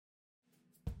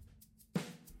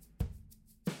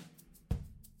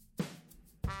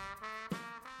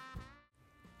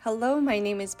Hello, my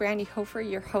name is Brandy Hofer,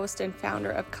 your host and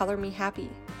founder of Color Me Happy,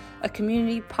 a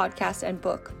community podcast and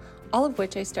book, all of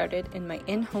which I started in my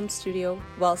in-home studio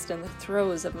whilst in the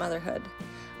throes of motherhood.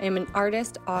 I am an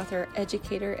artist, author,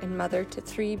 educator, and mother to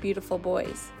 3 beautiful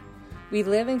boys. We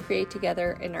live and create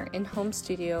together in our in-home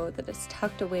studio that is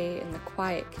tucked away in the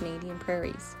quiet Canadian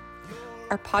prairies.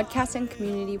 Our podcast and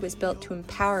community was built to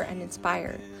empower and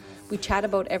inspire. We chat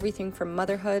about everything from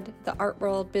motherhood, the art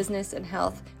world, business, and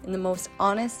health in the most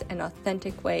honest and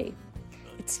authentic way.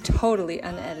 It's totally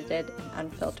unedited and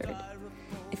unfiltered.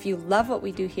 If you love what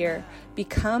we do here,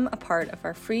 become a part of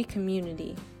our free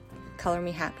community, Color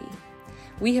Me Happy.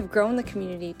 We have grown the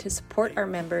community to support our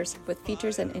members with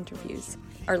features and interviews.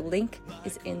 Our link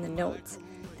is in the notes.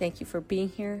 Thank you for being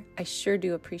here. I sure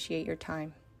do appreciate your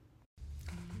time.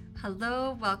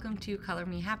 Hello, welcome to Color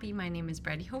Me Happy. My name is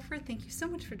Brandy Hofer. Thank you so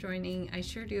much for joining. I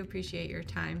sure do appreciate your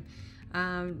time.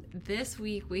 This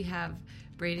week we have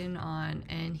Braden on,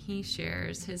 and he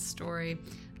shares his story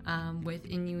with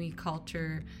Inuit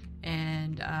culture,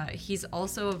 and he's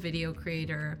also a video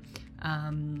creator.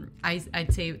 I'd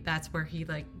say that's where he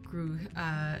grew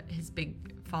his big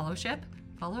followship.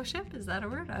 Followship? Is that a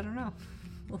word? I don't know.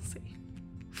 We'll see.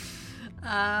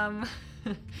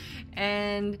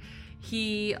 And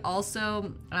he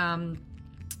also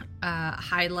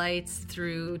highlights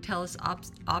through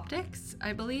optics,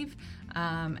 I believe,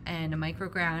 and a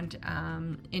microgrant,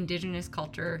 Indigenous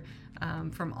culture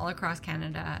from all across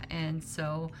Canada. And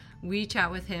so we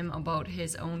chat with him about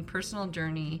his own personal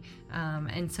journey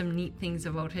and some neat things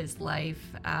about his life,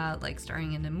 like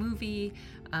starring in a movie,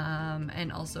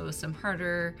 and also some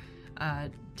harder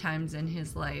times in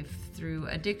his life through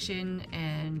addiction.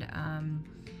 And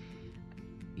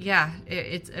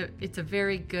it's a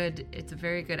very good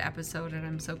episode, and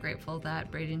I'm so grateful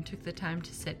that Braden took the time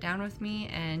to sit down with me,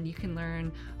 and you can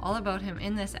learn all about him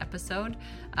in this episode.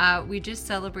 We just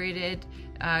celebrated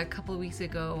a couple of weeks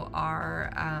ago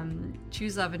our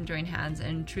Choose Love and Join Hands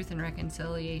and Truth and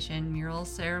Reconciliation mural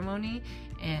ceremony,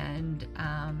 and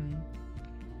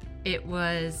it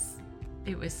was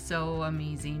so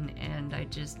amazing, and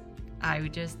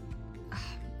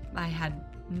I had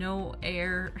no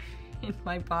air in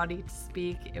my body to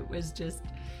speak. It was just,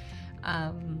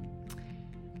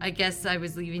 I guess I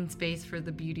was leaving space for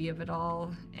the beauty of it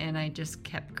all, and I just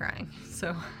kept crying.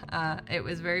 So it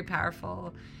was very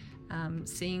powerful,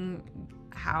 seeing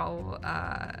how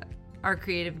our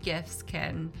creative gifts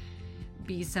can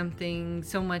be something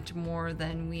so much more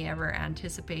than we ever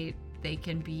anticipate they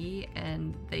can be,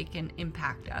 and they can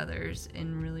impact others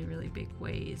in really, really big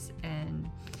ways. And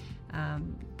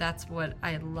that's what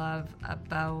I love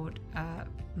about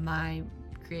my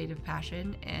creative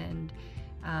passion, and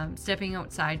stepping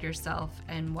outside yourself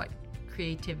and what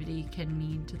creativity can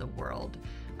mean to the world.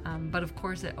 But of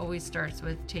course, it always starts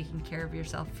with taking care of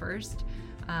yourself first,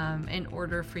 in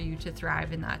order for you to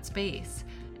thrive in that space.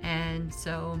 And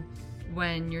so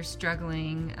when you're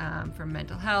struggling from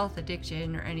mental health,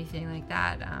 addiction, or anything like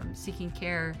that, seeking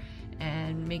care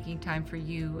and making time for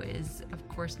you is, of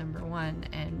course, number one.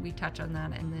 And we touch on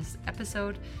that in this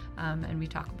episode, and we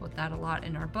talk about that a lot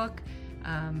in our book,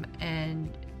 and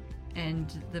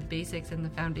the basics and the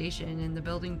foundation and the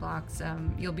building blocks.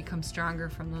 You'll become stronger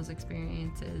from those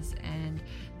experiences, and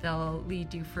they'll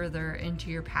lead you further into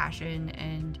your passion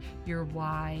and your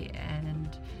why,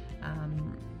 and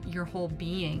your whole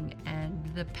being, and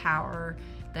the power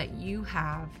that you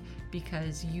have,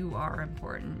 because you are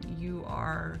important.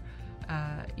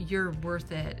 You're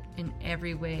worth it in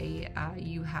every way.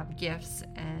 You have gifts,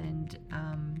 and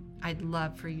I'd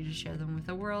love for you to share them with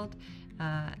the world.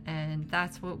 And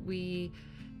that's what we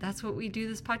do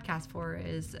this podcast for,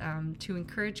 is to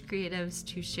encourage creatives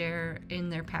to share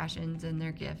in their passions and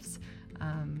their gifts,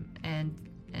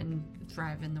 and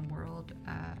thrive in the world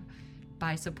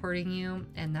by supporting you.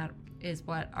 And that is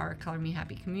what our Color Me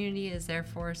Happy community is there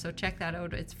for. So check that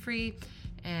out. It's free,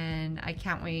 and I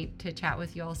can't wait to chat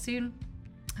with you all soon.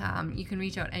 You can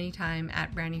reach out anytime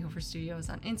at Brandy Hofer Studios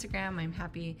on Instagram. I'm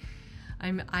happy.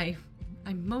 I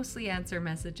mostly answer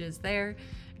messages there,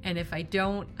 and if I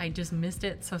don't, I just missed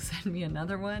it. So send me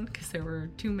another one, because there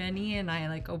were too many, and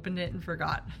I opened it and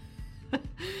forgot.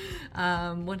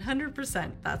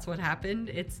 100%. That's what happened.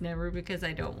 It's never because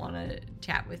I don't want to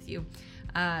chat with you.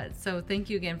 So thank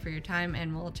you again for your time,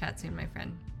 and we'll chat soon, my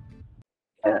friend.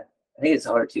 Yeah, I think it's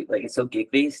hard to, it's so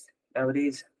gig-based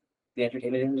nowadays, the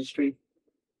entertainment industry.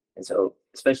 And so,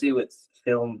 especially with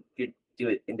film, you do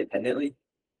it independently.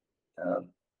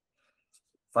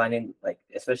 Finding,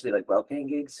 especially well-paying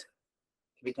gigs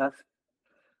can be tough.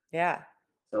 Yeah.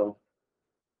 So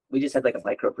we just had a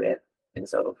micro grant, and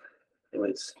so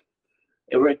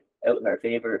it worked out in our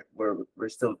favor. We're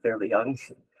still fairly young,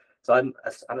 so I'm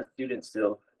a student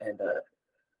still, and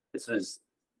this was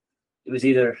it was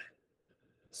either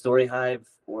Story Hive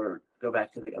or go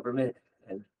back to the government,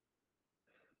 and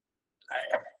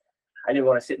I didn't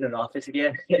want to sit in an office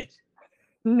again.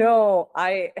 No,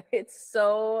 it's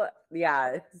so,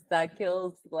 yeah, that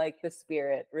kills like the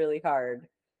spirit really hard,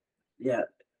 Yeah,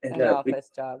 and an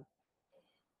office job.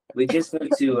 we just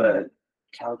moved to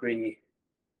Calgary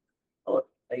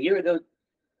a year ago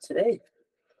today.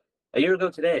 A year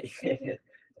ago today,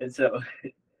 and so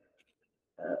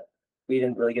we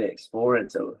didn't really get to explore,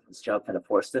 and so this job kind of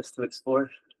forced us to explore.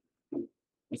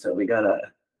 And so we got a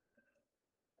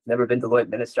never been to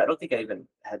Lloydminster. I don't think I even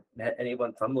had met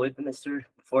anyone from Lloydminster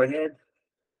beforehand,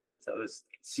 so it was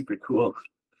super cool.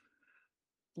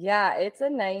 Yeah, it's a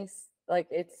nice, like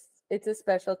it's a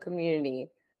special community.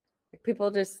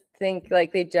 People just think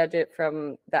like they judge it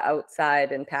from the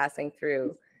outside and passing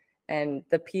through, and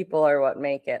the people are what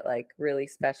make it like really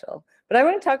special. But I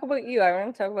want to talk about you. I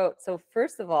want to talk about, so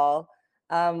first of all,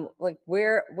 like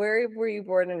where were you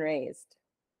born and raised?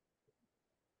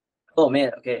 Oh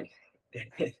man, okay.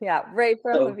 Yeah, right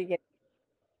from the So beginning.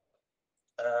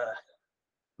 uh,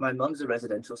 my mom's a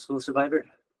residential school survivor.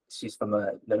 She's from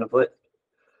Nunavut.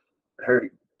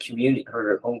 Her community,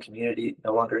 her home community,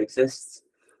 no longer exists.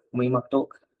 Weemakdolk,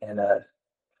 and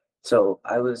so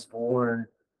I was born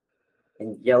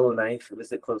in Yellowknife. It was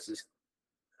the closest,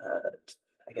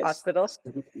 I guess. Hospital.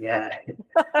 Yeah,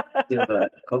 to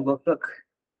Kogluktuk.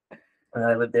 And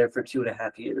I lived there for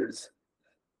 2.5 years,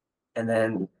 and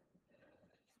then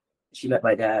she met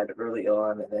my dad early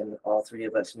on, and then all three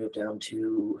of us moved down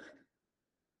to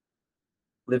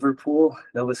Liverpool,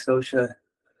 Nova Scotia,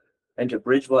 and to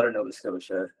Bridgewater, Nova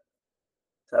Scotia.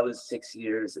 So that was 6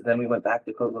 years, and then we went back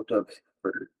to Kogluktuk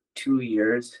for 2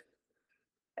 years,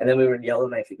 and then we were in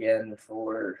Yellowknife again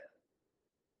for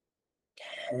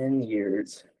 10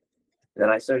 years. And then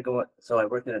I started going. So I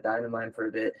worked in a diamond mine for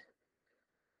a bit.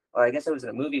 Well, I guess I was in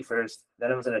a movie first.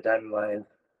 Then I was in a diamond mine,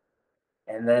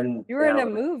 and then You were in a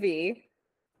movie.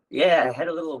 Yeah, I had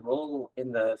a little role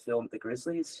in the film The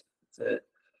Grizzlies. It's a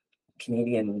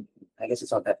Canadian. I guess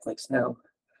it's on Netflix now.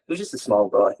 It was just a small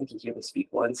role. I think you hear me speak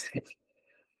once.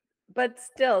 But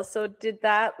still, so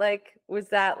was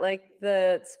that like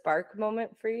the spark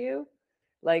moment for you?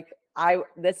 Like,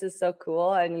 this is so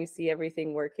cool, and you see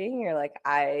everything working, you're like,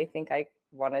 I think I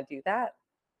want to do that.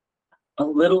 A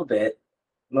little bit,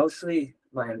 mostly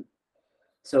my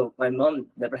mom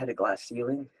never had a glass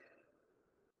ceiling,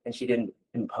 and she didn't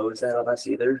impose that on us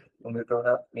either when we were growing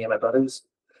up, me and my brothers.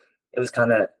 It was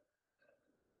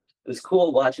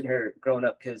cool watching her growing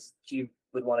up because she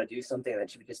would want to do something and then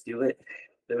she would just do it.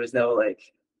 There was no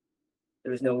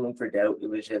room for doubt. It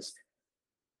was just,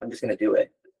 I'm just gonna do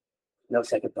it. No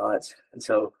second thoughts. And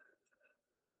so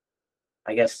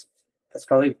I guess that's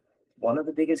probably one of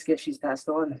the biggest gifts she's passed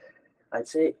on, I'd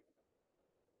say.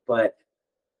 But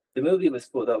the movie was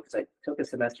cool though, because I took a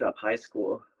semester off high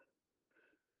school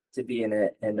to be in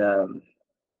it, and I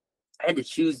had to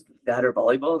choose that or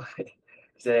volleyball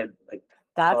because I had like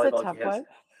That's a volleyball tough camps. one.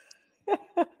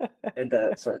 And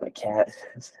sorry, my cat.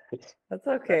 That's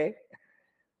okay.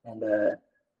 And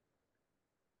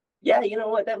yeah, you know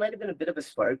what? That might have been a bit of a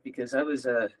spark because I was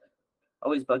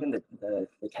always bugging the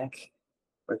tech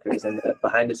workers and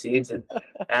behind the scenes and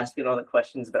asking all the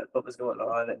questions about what was going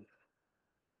on, and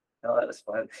all that was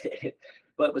fun.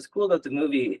 But what's cool about the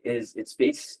movie is it's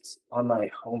based on my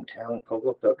hometown,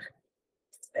 Kogluktuk,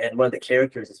 and one of the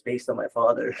characters is based on my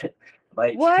father,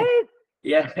 Mike. What?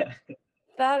 Yeah,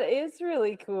 That is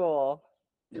really cool.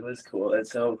 it was cool. And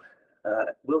so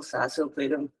Will Sasso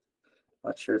played him.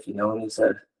 Not sure if you know him.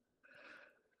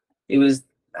 He was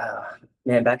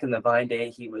man, back in the Vine day,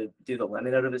 he would do the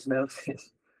lemon out of his mouth.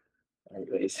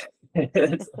 Anyways,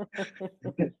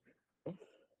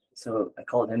 so I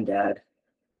called him Dad.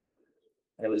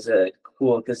 And it was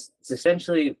cool because it's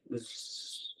essentially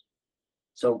was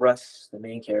so Russ, the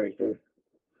main character,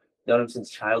 known him since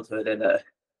childhood, and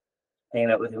hanging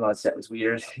out with him on set was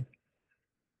weird.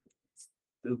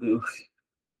 Boo Boo,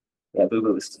 yeah, Boo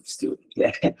Boo was stupid.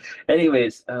 Yeah.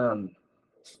 Anyways, the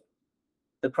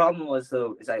problem was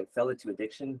though is I fell into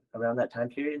addiction around that time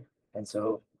period, and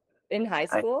so In high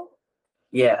school?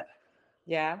 Yeah,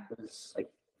 Yeah. it was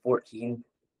like 14,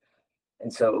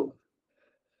 and so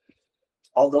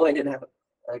although I didn't have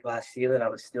a glass ceiling, I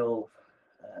was still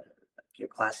your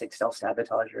classic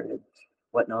self-sabotager and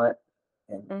whatnot.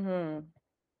 And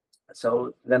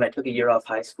so then I took a year off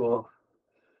high school.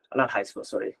 Not high school,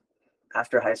 sorry.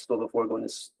 After high school, before going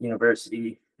to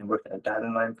university, and worked in a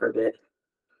diamond mine for a bit,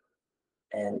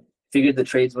 and figured the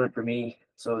trades weren't for me.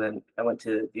 So then I went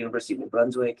to the University of New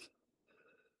Brunswick,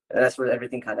 and that's where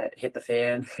everything kind of hit the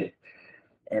fan.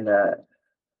 And I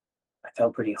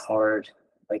fell pretty hard,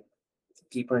 like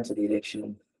deeper into the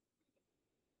addiction.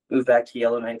 Moved back to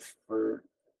Yellowknife for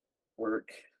work.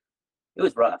 It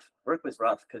was rough. Work was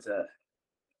rough because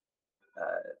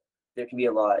there can be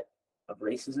a lot of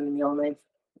racism in Yellowknife.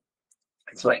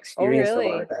 And so I Oh, experienced a lot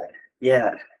really? of that.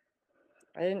 Yeah.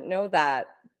 I didn't know that.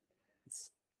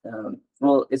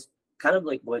 Well, it's kind of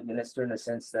like Woodminster in the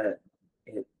sense that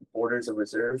it borders a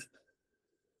reserve,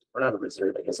 or not a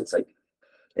reserve. I guess it's like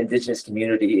indigenous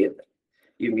community, and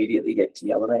you immediately get to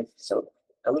Yellowknife, so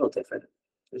a little different.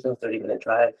 There's no 30-minute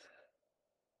drive,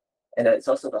 and it's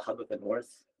also the hub of the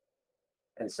north,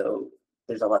 and so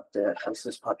there's a lot. The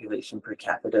houseless population per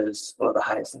capita is one of the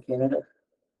highest in Canada,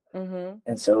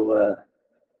 and so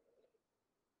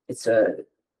it's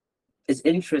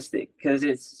interesting because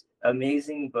it's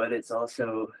amazing, but it's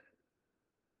also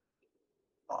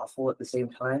awful at the same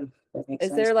time. That makes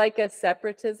Is sense. there like a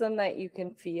separatism that you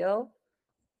can feel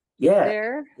Yeah,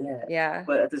 there? yeah. Yeah.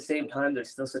 But at the same time,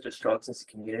 there's still such a strong sense of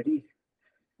community.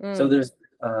 So Mm. there's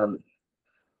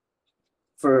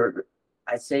for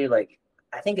I'd say like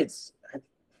I think it's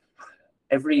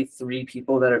every 3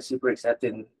 people that are super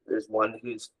accepted, there's one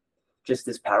who's just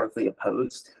as powerfully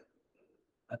opposed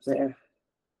up there.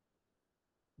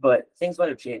 But things might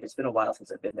have changed. It's been a while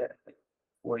since I've been there, like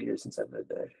 4 years since I've lived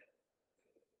there.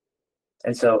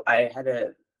 And so I had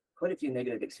quite a few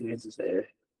negative experiences there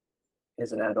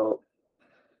as an adult.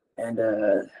 And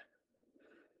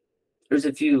there's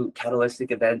a few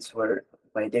catalytic events where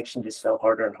my addiction just fell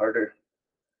harder and harder.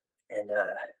 And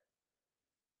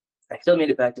I still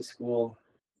made it back to school.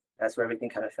 That's where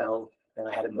everything kind of fell. And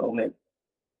I had a moment.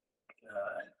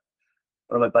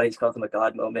 One of my buddies calls them a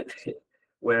God moment,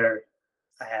 where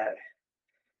I,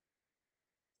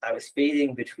 I was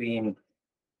fading between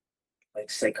like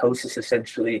psychosis,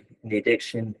 essentially, and the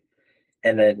addiction,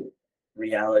 and then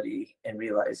reality, and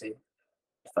realizing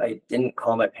if I didn't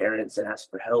call my parents and ask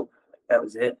for help, that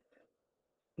was it.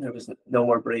 There was no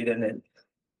more Braden, and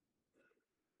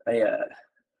I.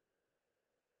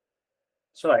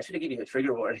 So I should have given you a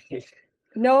trigger warning.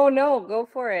 No, go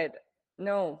for it.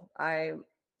 No, I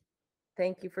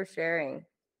thank you for sharing.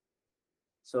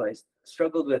 So I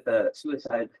struggled with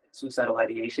suicidal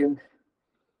ideation,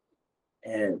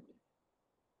 and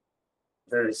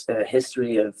there's a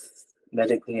history of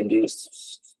medically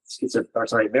induced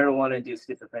marijuana-induced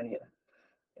schizophrenia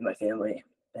in my family,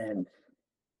 and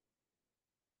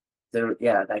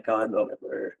that God moment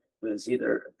where it was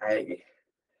either I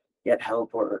get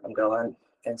help or I'm gone,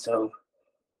 and so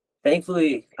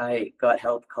thankfully I got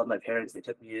help. Called my parents, they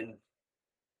took me in,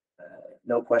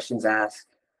 no questions asked.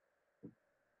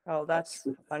 Oh, that's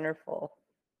wonderful.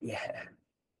 Yeah,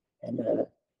 and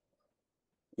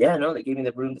no, they gave me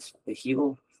the room to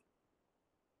heal,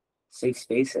 safe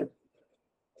space, and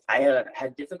I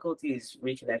had difficulties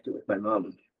reconnecting with my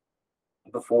mom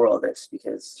before all this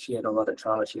because she had a lot of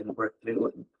trauma she hadn't worked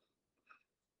through, and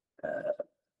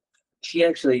she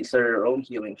actually started her own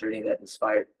healing journey that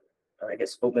inspired, or I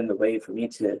guess, opened the way for me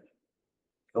to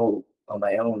go on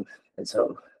my own. And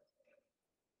so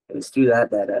it was through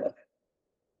that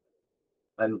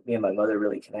me and my mother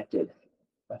really connected.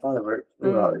 My father we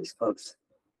were already close,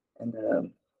 and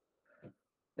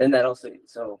then that also,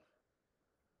 so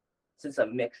since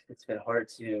I'm mixed, it's been hard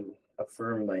to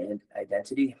affirm my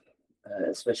identity,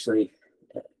 especially.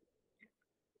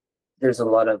 There's a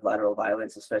lot of lateral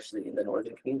violence, especially in the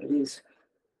northern communities,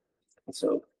 and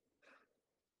so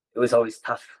it was always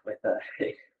tough with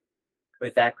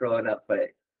that growing up. But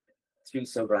through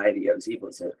sobriety, I was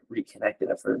able to reconnect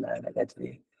and affirm that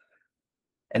identity,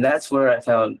 and that's where I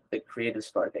found the creative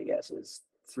spark. I guess is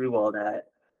through all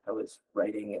that I was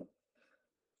writing, and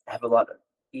I have a lot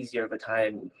easier of a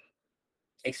time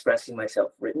expressing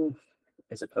myself written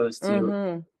as opposed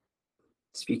to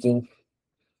speaking.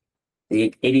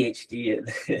 The ADHD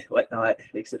and whatnot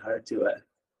makes it hard to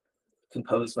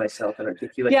compose myself and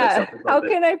articulate myself a little How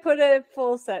bit. can I put a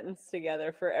full sentence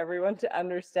together for everyone to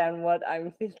understand what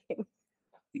I'm thinking?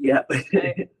 Yeah.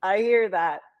 I hear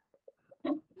that.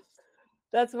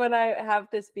 That's when I have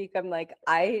to speak. I'm like,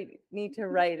 I need to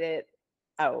write it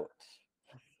out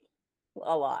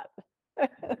a lot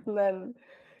and then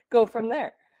go from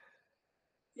there.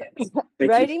 Yeah.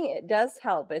 Writing, it does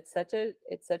help. It's such a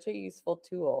useful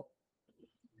tool.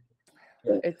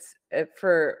 Yeah. It's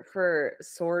for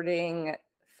sorting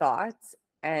thoughts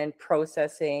and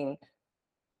processing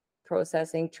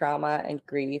trauma and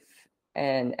grief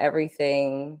and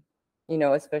everything,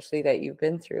 especially that you've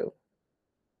been through.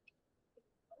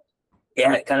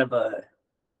 Yeah, kind of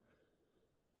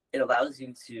it allows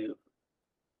you to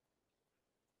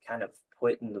kind of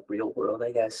put in the real world,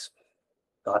 I guess,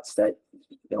 thoughts that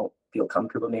you don't feel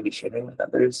comfortable maybe sharing with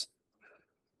others.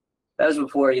 That was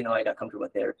before, I got comfortable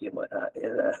with therapy and whatnot.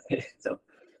 So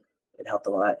it helped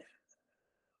a lot.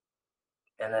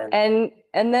 And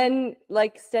then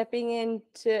like stepping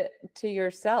into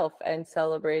yourself and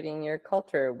celebrating your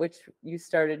culture, which you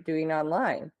started doing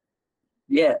online.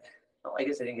 Yeah. Well, I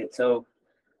guess I didn't get so.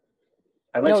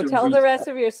 Tell the rest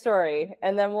of your story,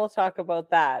 and then we'll talk about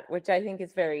that, which I think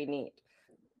is very neat.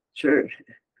 Sure.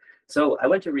 So I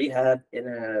went to rehab in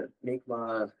a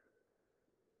Mi'kmaq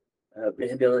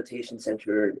rehabilitation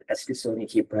center, Eskasoni,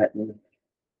 Cape Breton.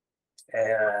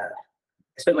 I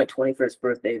spent my 21st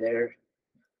birthday there,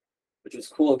 which was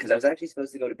cool because I was actually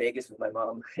supposed to go to Vegas with my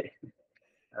mom.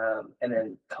 And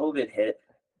then COVID hit.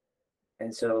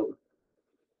 And so,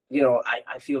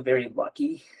 I feel very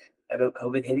lucky about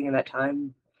COVID hitting in that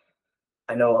time.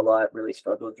 I know a lot really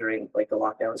struggled during like the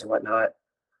lockdowns and whatnot,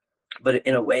 but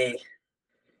in a way,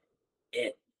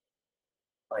 it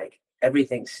like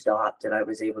everything stopped and I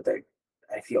was able to,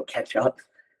 I feel, catch up.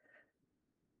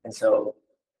 And so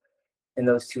in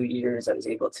those 2 years, I was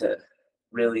able to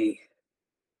really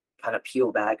kind of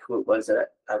peel back who it was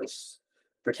that I was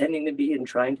pretending to be and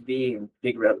trying to be and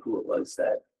figure out who it was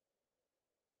that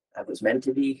I was meant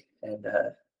to be. And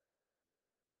I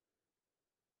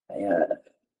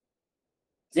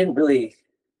didn't really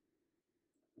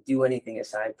do anything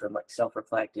aside from like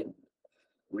self-reflect and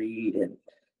read and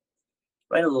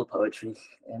write a little poetry.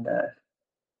 And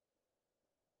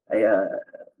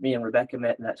me and Rebecca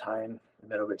met in that time. We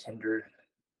met over Tinder.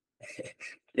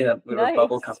 We were a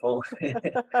bubble couple.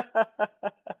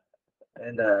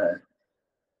 And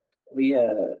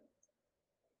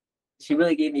she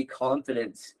really gave me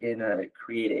confidence in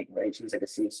creating, right? She was like a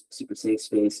super safe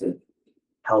space and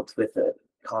helped with the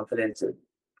confidence. And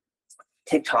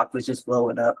TikTok was just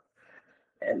blowing up.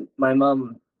 And my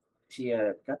mom, she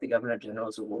got the Governor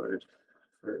General's Award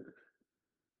for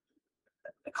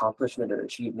accomplishment or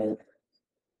achievement.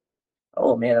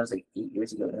 Oh man, that was like 8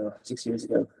 years ago now, 6 years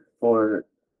ago, for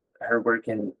her work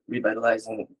in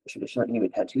revitalizing traditional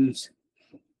Inuit tattoos.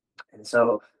 And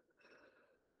so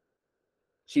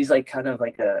she's like kind of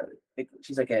like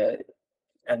she's like a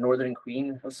northern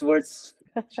queen of sorts.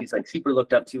 She's like super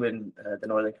looked up to in the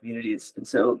northern communities. And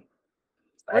so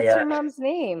what's your mom's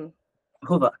name?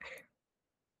 Huvuk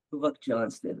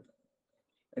Johnston.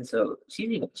 And so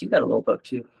she's got a little book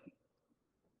too.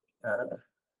 I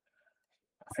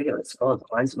forget what it's called,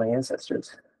 Lines of My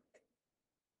Ancestors.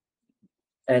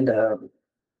 And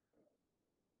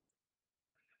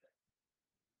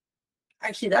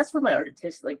actually that's where my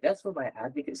that's where my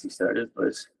advocacy started.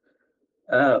 Was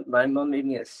my mom made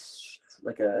me a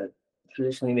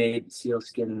traditionally made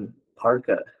sealskin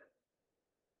parka.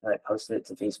 I posted it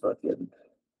to Facebook, and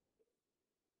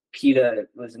PETA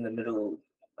was in the middle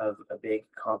of a big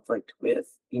conflict with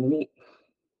Inuit.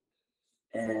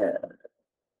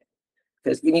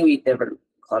 Because Inuit never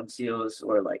club seals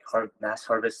or like mass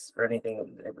harvests or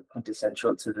anything. They were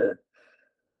quintessential to the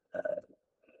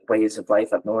ways of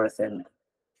life up north. And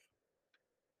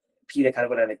PETA kind of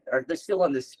went on or they're still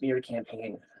on this smear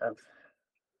campaign of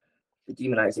the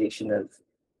demonization of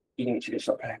Inuit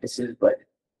traditional practices, but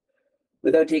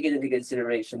without taking into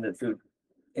consideration the food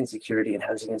insecurity and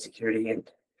housing insecurity. And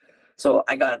so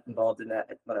I got involved in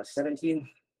that when I was 17,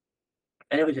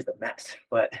 and it was just a mess.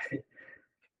 But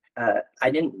I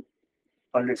didn't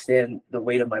understand the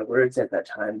weight of my words at that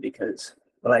time, because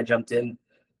when I jumped in,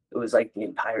 it was like the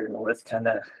entire North kind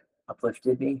of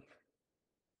uplifted me.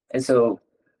 And so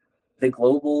the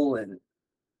global and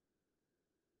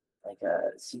like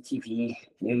CTV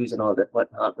news and all that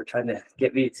whatnot were trying to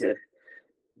get me to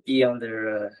be on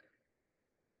their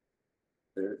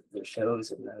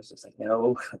shows, and I was just like,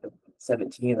 no, I'm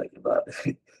 17, like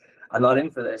I'm not in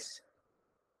for this.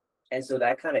 And so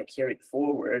that kind of carried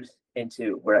forward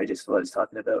into where I just was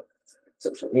talking about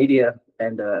social media.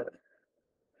 And I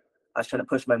was trying to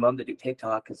push my mom to do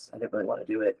TikTok because I didn't really want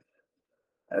to do it.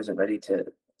 I wasn't ready to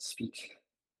speak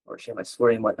or share my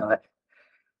story and whatnot.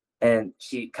 And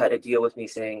she cut a deal with me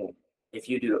saying, if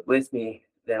you do it with me,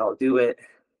 then I'll do it.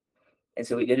 And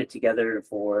so we did it together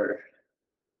for,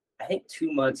 I think,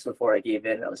 2 months before I gave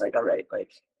in. I was like, all right,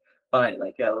 like, fine,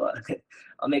 like, I'll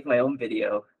make my own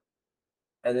video.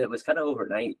 And it was kind of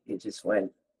overnight. It just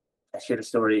went, I shared a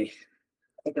story.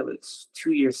 I think it was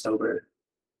 2 years sober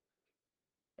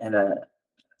and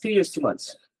 2 years, 2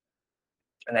 months.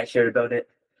 And I shared about it.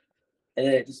 And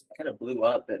then it just kind of blew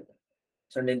up and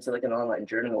turned into like an online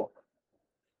journal.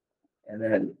 And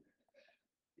then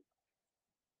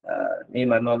me and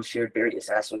my mom shared various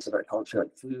aspects of our culture,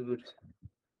 like food,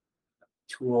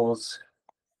 tools,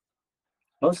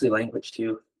 mostly language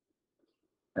too,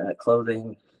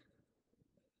 clothing.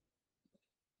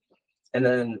 And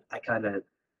then I kind of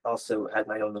also had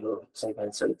my own little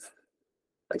segments of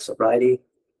like sobriety.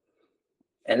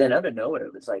 And then out of nowhere,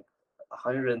 it was like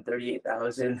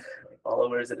 138,000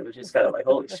 followers. And it was just kind of like,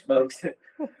 holy smokes. So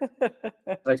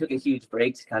I took a huge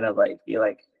break to kind of like be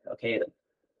like, okay,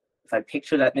 if I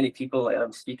picture that many people like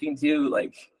I'm speaking to,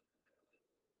 like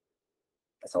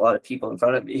that's a lot of people in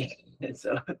front of me. And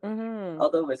so,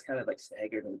 although it's kind of like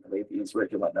staggered in the way views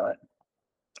work and whatnot.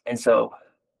 And so,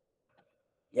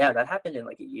 yeah, that happened in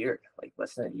like a year, like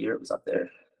less than a year it was up there.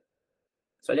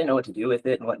 So I didn't know what to do with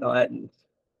it and whatnot. And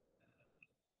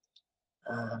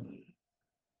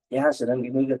yeah, so then we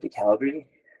moved up to Calgary.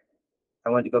 I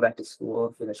wanted to go back to school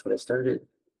and finish what I started.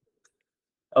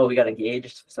 Oh, we got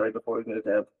engaged, sorry, before we moved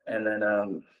up. And then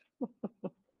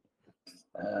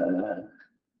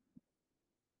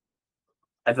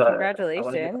I thought,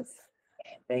 congratulations.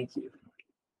 Thank you.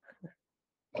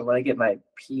 I want to get my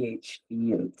PhD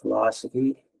in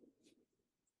philosophy.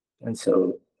 And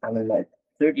so I'm in my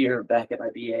third year back at my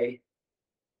BA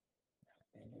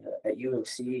at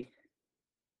UOC,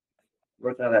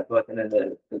 working on that book. And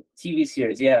then the TV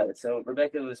series, yeah. So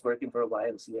Rebecca was working for a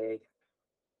YMCA,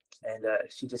 and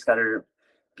she just got her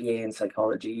BA in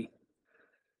psychology.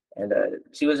 And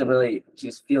she was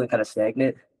feeling kind of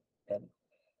stagnant. And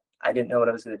I didn't know what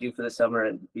I was going to do for the summer.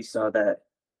 And we saw that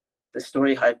the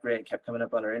story hype grant kept coming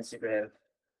up on our Instagram.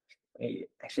 We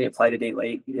actually applied a day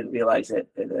late. We didn't realize it.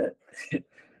 And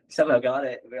somehow got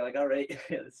it. We were like, all right,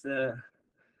 let's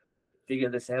figure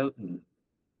this out. And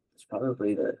it's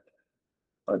probably one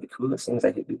of the coolest things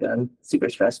I think we've done. Super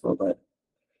stressful, but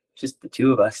just the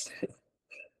two of us.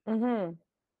 And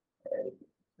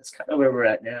that's kind of where we're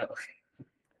at now.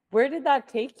 Where did that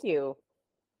take you?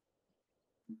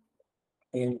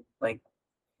 In like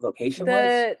location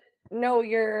wise? No,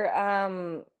 your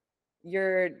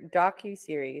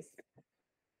docu-series.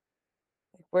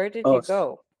 Where did you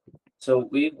go? So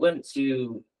we went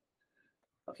to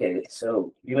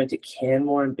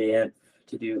Canmore and Banff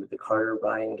to do the Carter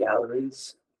Ryan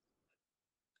galleries.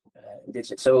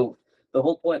 So the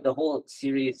whole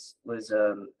series was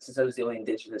since I was the only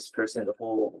Indigenous person in the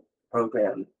whole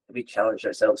program, we challenged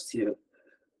ourselves to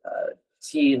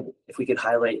see if we could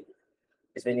highlight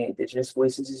as many Indigenous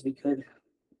voices as we could.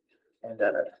 And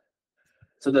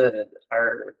so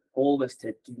our goal was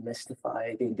to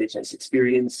demystify the Indigenous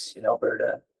experience in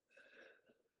Alberta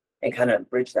and kind of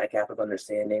bridge that gap of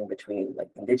understanding between like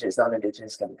Indigenous,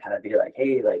 non-Indigenous, and kind of be like,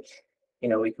 hey, like,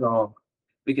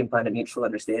 we can find a mutual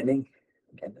understanding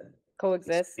and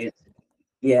coexist.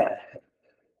 Yeah.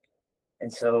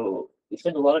 And so we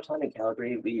spent a lot of time in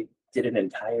Calgary. We did an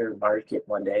entire market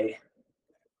one day.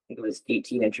 I think it was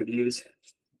 18 interviews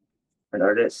for an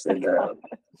artist, and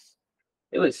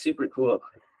it was super cool.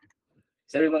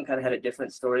 So everyone kind of had a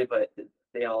different story, but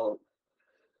they all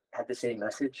had the same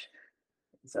message.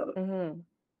 So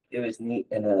it was neat.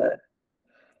 And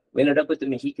we ended up with the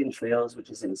Mohican Trails, which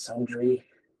is in Sundre.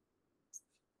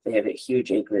 They have a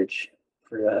huge acreage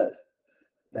for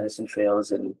medicine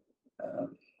trails and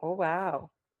oh wow,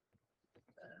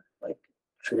 like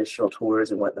traditional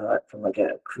tours and whatnot from like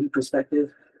a crew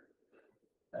perspective.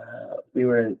 We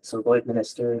were in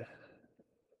Lloydminster.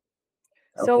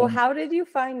 So how did you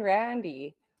find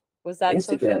Randy? Was that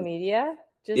Instagram. Social media?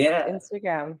 Just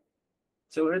Instagram.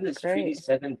 So we're in this Treaty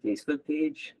 7 Facebook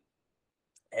page,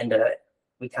 and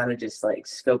we kind of just like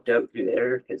scoped out through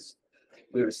there because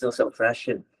we were still so fresh.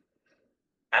 And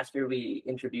after we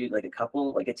interviewed like a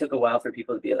couple, like it took a while for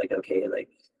people to be like, okay, like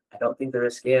I don't think they're a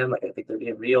scam, like I think they're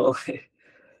being real.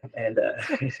 And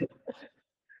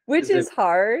which is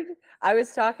hard. I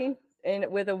was talking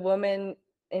with a woman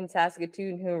in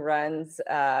Saskatoon who runs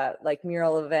like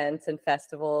mural events and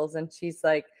festivals, and she's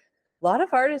like, a lot of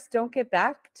artists don't get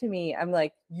back to me. I'm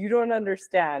like, you don't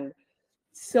understand.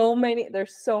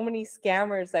 There's so many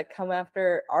scammers that come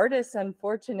after artists,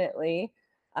 unfortunately,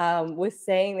 with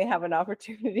saying they have an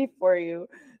opportunity for you.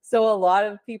 So a lot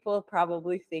of people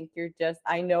probably think you're just,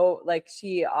 I know, like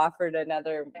she offered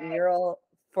another mural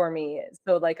for me.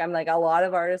 So like, I'm like, a lot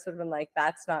of artists would have been like,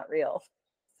 that's not real.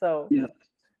 So yeah.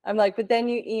 I'm like, but then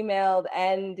you emailed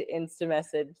and Insta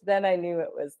message. Then I knew it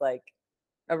was like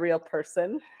a real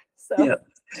person. So yeah.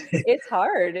 It's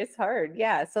hard.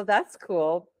 Yeah. So that's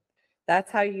cool.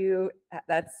 That's how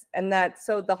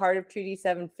so the Heart of Treaty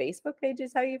 7 Facebook page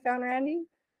is how you found Randy?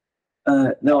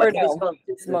 No, I think it's called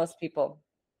most people.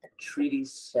 Treaty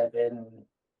 7.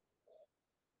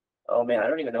 Oh man, I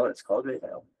don't even know what it's called right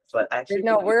now. But I actually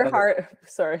No, think we we're found Heart.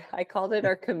 Sorry, I called it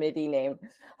our committee name.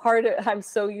 I'm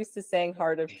so used to saying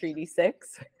Heart of Treaty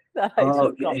 6 that I Oh,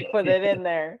 just don't put it in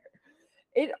there.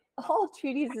 All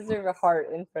treaties deserve a heart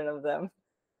in front of them.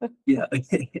 yeah.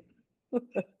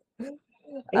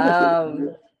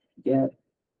 Yeah.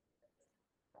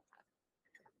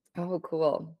 Oh,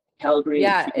 cool. Calibrated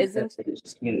Yeah, treaty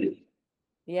messages community.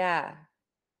 yeah.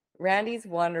 Randy's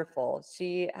wonderful.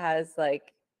 She has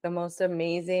like the most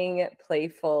amazing,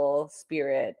 playful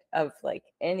spirit of like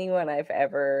anyone I've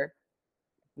ever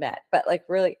met, but like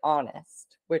really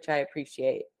honest, which I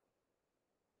appreciate.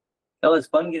 Oh, it's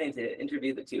fun getting to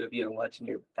interview the two of you and watching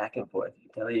your back and forth.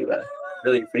 I tell you,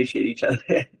 really appreciate each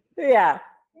other. Yeah,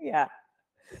 yeah.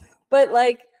 But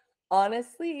like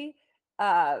honestly,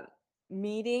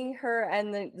 meeting her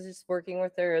and then just working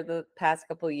with her the past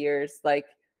couple years, like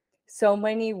so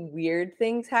many weird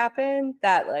things happen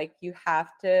that like you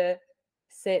have to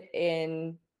sit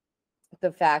in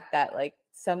the fact that like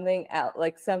something else,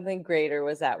 like something greater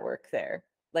was at work there.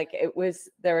 Like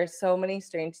there were so many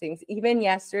strange things. Even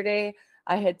yesterday,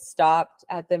 I had stopped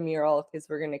at the mural because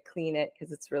we're going to clean it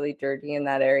because it's really dirty in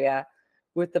that area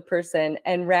with the person.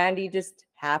 And Randy just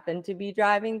happened to be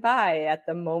driving by at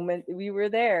the moment we were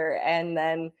there. And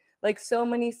then like so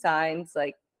many signs,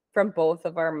 like from both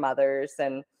of our mothers.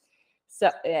 And so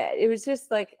yeah, it was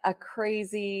just like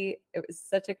it was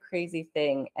such a crazy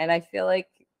thing. And I feel like,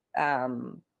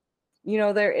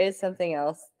 there is something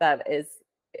else that is,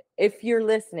 if you're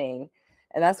listening,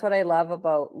 and that's what I love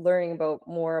about learning about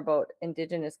more about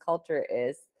Indigenous culture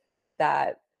is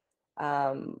that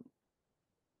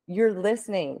you're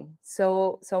listening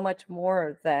so much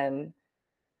more than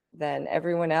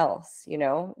everyone else,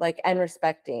 like, and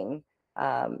respecting,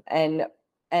 and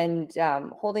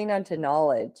holding on to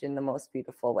knowledge in the most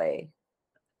beautiful way,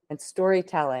 and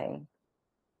storytelling.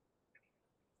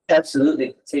 Absolutely.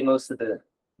 I'd say most of the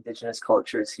Indigenous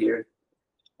cultures here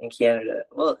in Canada,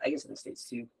 well, I guess in the States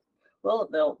too, well,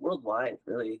 no, worldwide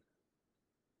really,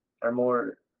 are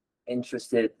more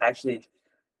interested. Actually,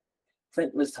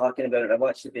 Clint was talking about it. I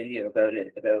watched a video about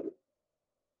it, about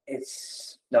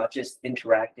it's not just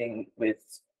interacting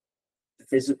with the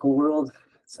physical world,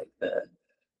 it's like the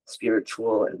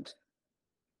spiritual and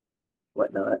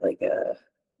whatnot. Like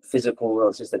physical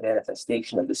world is just a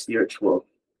manifestation of the spiritual.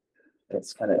 And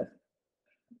it's kind of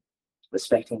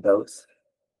respecting both,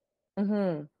 Mm-hmm.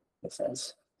 in a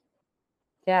sense.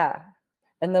 Yeah.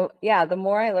 And the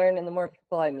more I learn and the more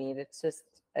people I meet,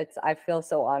 I feel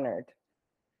so honored,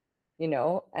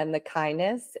 and the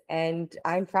kindness. And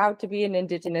I'm proud to be an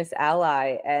Indigenous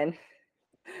ally. And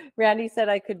Randy said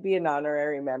I could be an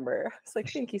honorary member. I was like,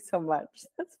 thank you so much.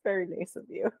 That's very nice of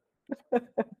you.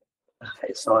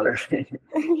 It's an honor.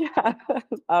 Yeah,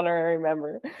 honorary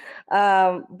member.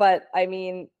 But I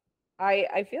mean,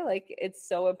 I feel like it's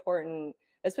so important,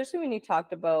 especially when you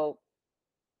talked about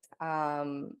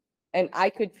and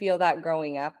I could feel that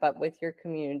growing up, but with your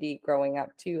community growing up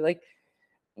too, like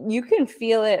you can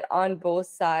feel it on both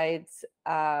sides,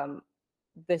 the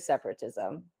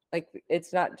separatism. Like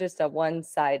it's not just a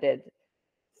one-sided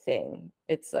thing.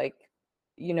 It's like,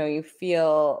 you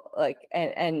feel like,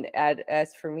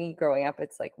 as for me growing up,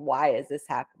 it's like, why is this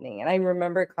happening? And I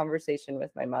remember a conversation with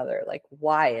my mother, like,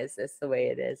 why is this the way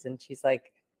it is? And she's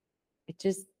like, it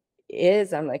just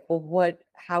is. I'm like, well,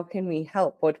 how can we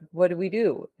help? What do we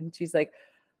do? And she's like,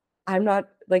 I'm not,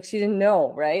 like, she didn't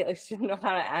know, right? Like she didn't know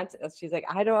how to answer. She's like,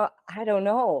 I don't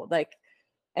know. Like,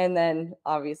 and then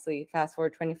obviously fast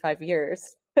forward 25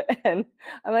 years and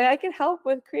I'm like, I can help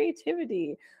with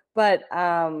creativity. But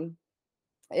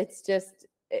it's just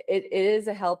it is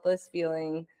a helpless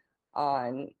feeling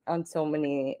on so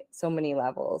many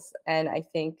levels. And I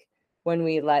think when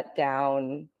we let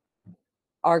down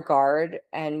our guard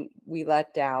and we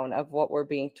let down of what we're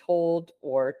being told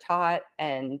or taught.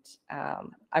 And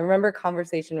I remember a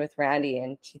conversation with Randy,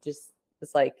 and she just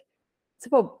was like, it's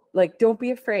about, like, don't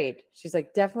be afraid. She's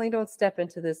like, definitely don't step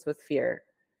into this with fear.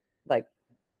 Like,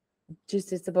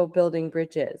 just, it's about building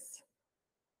bridges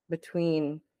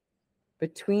between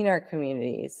our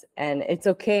communities, and it's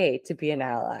okay to be an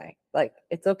ally. Like,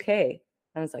 it's okay.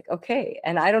 I was like, okay.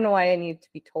 And I don't know why I need to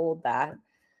be told that,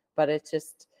 but it's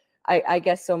just, I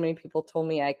guess so many people told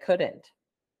me I couldn't,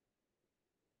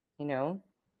 so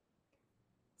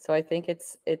I think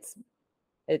it's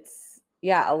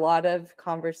yeah, a lot of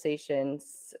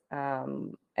conversations,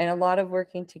 and a lot of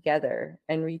working together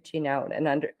and reaching out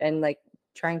and like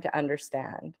trying to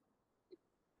understand,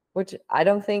 which I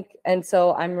don't think. And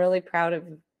so I'm really proud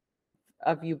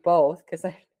of you both, because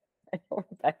I know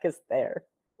Rebecca's there,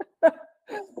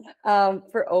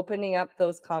 for opening up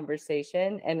those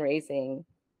conversation and raising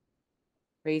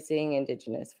raising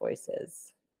Indigenous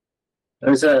voices?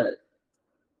 There's a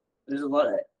lot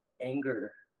of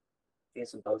anger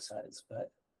against on both sides,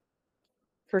 but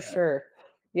For sure.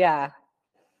 Yeah.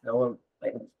 no one,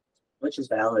 like, which is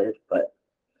valid, but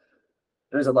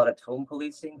there's a lot of tone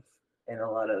policing and a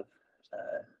lot of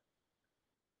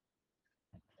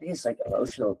I guess like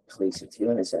emotional policing too,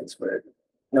 in a sense, where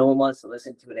no one wants to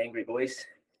listen to an angry voice,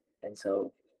 and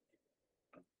so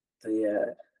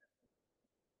the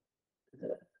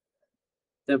the,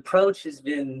 the approach has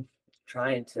been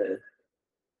trying to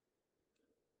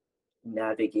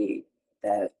navigate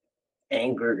that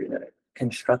anger in a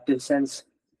constructive sense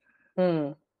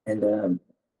Hmm. and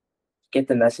get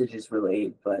the messages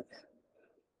relayed, but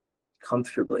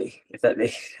comfortably. If that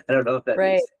makes, I don't know if that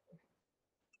Right. makes.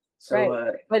 So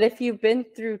Right. But if you've been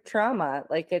through trauma,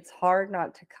 like it's hard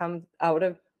not to come out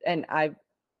of, and I've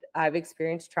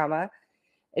experienced trauma.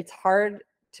 It's hard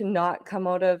to not come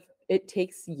out of. It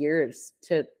takes years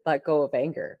to let go of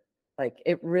anger. Like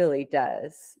it really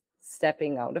does.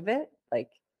 Stepping out of it, like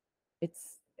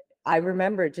it's, I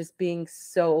remember just being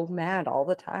so mad all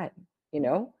the time, you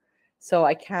know? So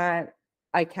I can't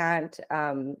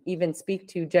even speak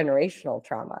to generational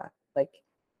trauma, like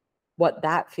what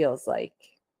that feels like.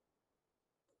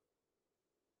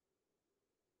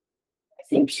 I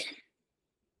think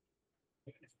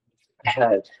I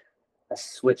had a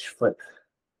switch flip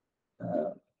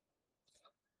uh,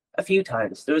 a few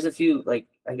times. There was a few, like,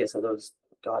 I guess of those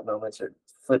God moments or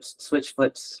switch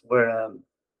flips where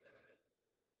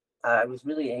I was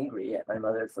really angry at my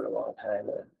mother for a long time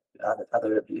and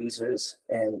other abusers,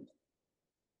 and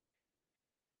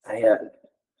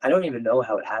I don't even know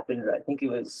how it happened. I think it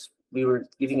was we were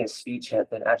giving a speech at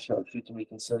the National Truth and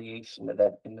Reconciliation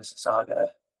event in Mississauga,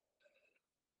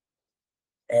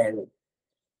 and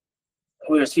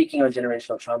we were speaking on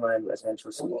generational trauma and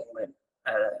residential school. And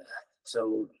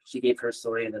so she gave her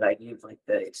story, and then I gave like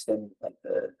the extend, like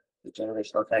the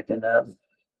generational effect, and I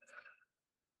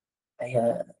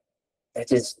it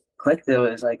just clicked. Though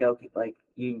it was like, okay, like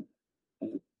you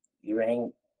your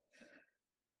ang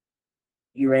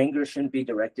your anger shouldn't be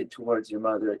directed towards your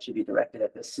mother. It should be directed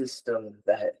at the system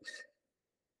that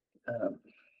um,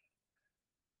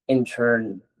 in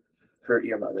turn hurt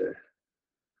your mother.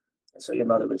 So your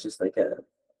mother was just like A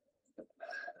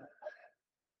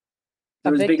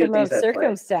there was bigger victim things of at play.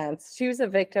 circumstance. She was a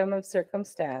victim of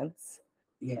circumstance,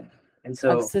 Yeah, and of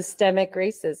so systemic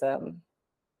racism.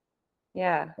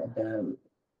 Yeah. and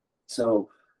so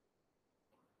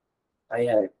I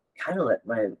kind of let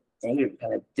my anger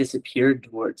kind of disappeared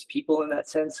towards people in that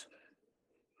sense,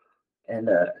 and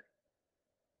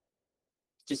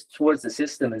just towards the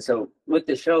system. And so with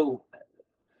the show,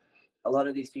 a lot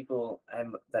of these people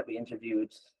that we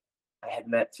interviewed, I had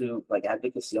met through like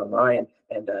advocacy online,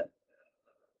 and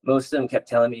most of them kept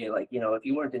telling me like, if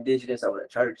you weren't Indigenous, I would have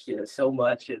charged you so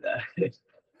much and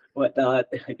whatnot.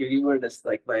 Like if you were just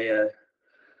like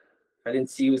I didn't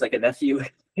see you as like a nephew,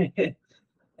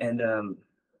 and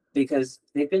because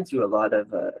they've been through a lot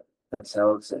of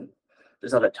themselves, and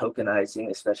there's a lot of tokenizing,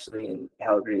 especially in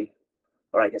Calgary,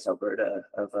 or I guess Alberta,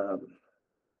 of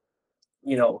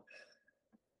you know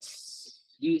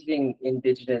using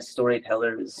Indigenous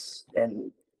storytellers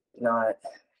and not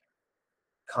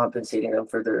compensating them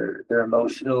for their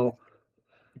emotional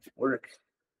work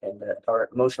and or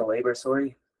emotional labor.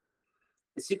 Sorry,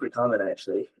 it's super common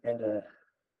actually, and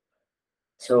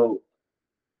so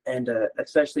and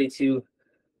especially too,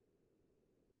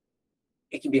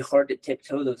 it can be hard to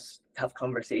tiptoe those tough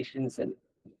conversations, and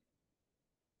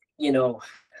you know,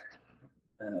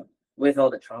 uh, with all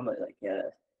the trauma, like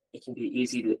it can be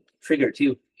easy to trigger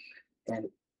too, and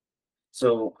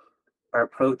so our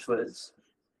approach was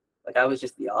like I was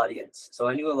just the audience, so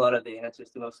I knew a lot of the answers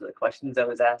to most of the questions I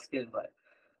was asking, but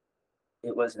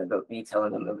it wasn't about me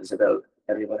telling them; it was about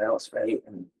everyone else, right?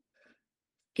 And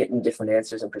getting different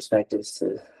answers and perspectives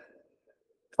to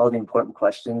all the important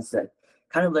questions that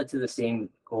kind of led to the same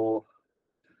goal,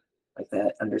 like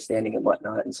that understanding and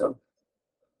whatnot. And so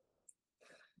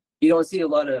you don't see a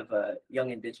lot of young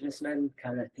Indigenous men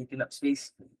kind of taking up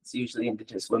space. It's usually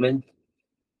Indigenous women.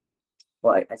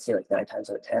 Well, I'd say like 9 times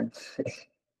out of 10.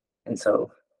 And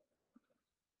so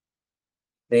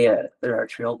they're our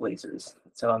trailblazers.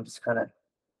 So I'm just kind of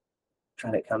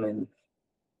trying to come and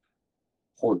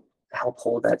help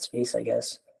hold that space, I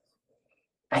guess.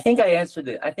 I think I answered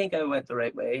it. I think I went the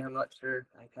right way. I'm not sure.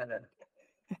 I kind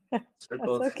of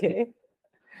circled. That's okay.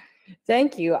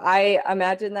 Thank you. I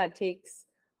imagine that takes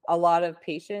a lot of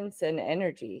patience and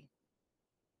energy.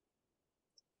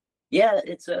 Yeah,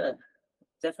 it's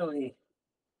definitely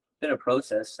been a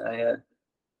process. I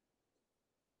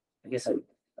guess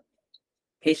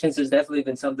patience has definitely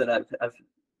been something I've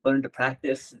learned to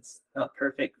practice. It's not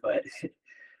perfect, but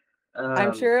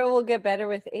I'm sure it will get better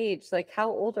with age. Like, how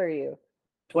old are you?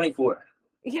 24.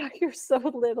 Yeah, you're so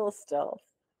little still.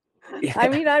 Yeah. I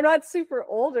mean, I'm not super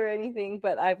old or anything,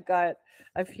 but I've got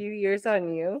a few years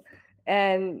on you.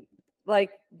 And like,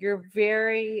 you're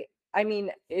very, I mean,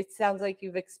 it sounds like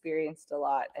you've experienced a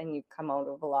lot and you've come out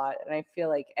of a lot. And I feel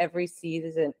like every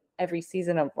season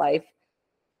of life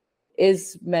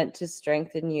is meant to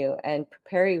strengthen you and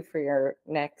prepare you for your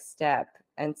next step.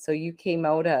 And so you came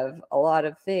out of a lot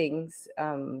of things,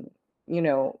 you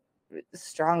know,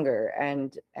 stronger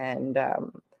and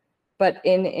but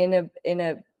in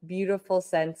a beautiful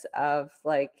sense of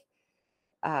like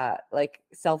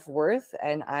self-worth,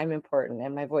 and I'm important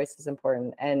and my voice is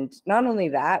important. And not only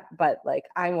that, but like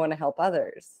I want to help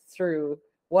others through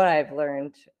what I've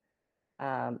learned,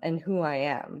 and who I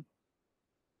am,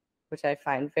 which I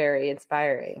find very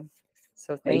inspiring.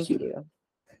 So thank you.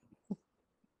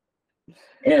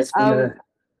 Yeah, it's been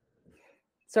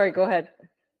Sorry, go ahead.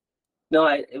 no,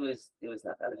 it was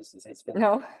not that. I was just saying it's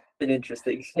been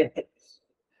interesting.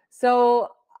 So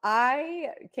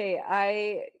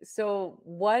so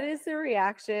what is the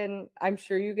reaction? I'm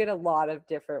sure you get a lot of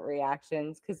different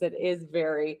reactions because it is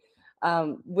very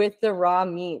with the raw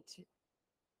meat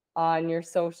on your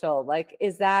social. Like,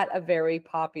 is that a very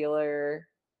popular?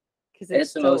 Because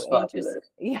it's the so most popular.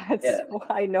 Yeah,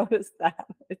 I noticed that.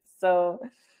 It's so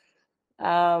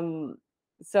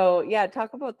so yeah,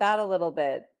 talk about that a little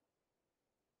bit.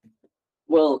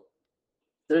 Well,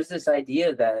 there's this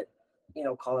idea that, you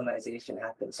know, colonization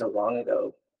happened so long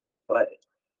ago, but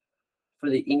for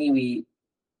the Inuit,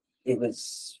 it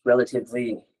was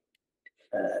relatively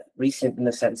recent in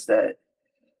the sense that,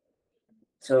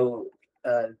 so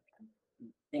uh,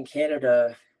 in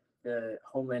Canada, the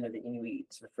homeland of the Inuit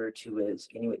is referred to as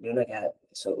Inuit Nunagat.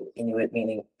 So Inuit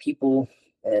meaning people,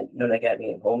 and Nunagat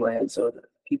meaning homeland. So the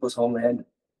people's homeland.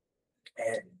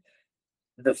 And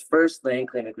the first land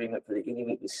claim agreement for the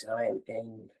Inuit was signed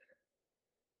in,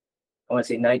 I want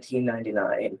to say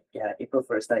 1999. Yeah, April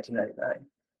 1st, 1999.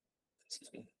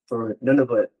 Excuse me. For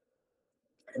Nunavut.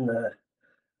 And the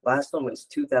last one was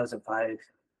 2005,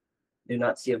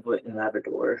 Nunavut in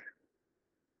Labrador.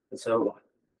 And so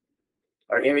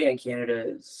our area in Canada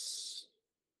is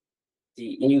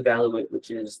the Inuvialuit, which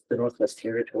is the Northwest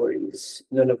Territories,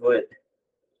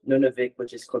 Nunavik,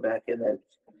 which is Quebec, and then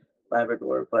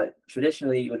Labrador. But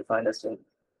traditionally, you would find us in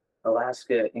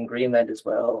Alaska and Greenland as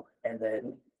well, and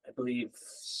then I believe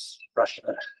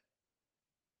Russia.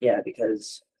 Yeah,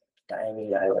 because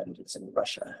Diomede Island is in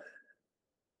Russia.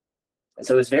 And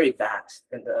so it's very vast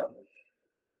and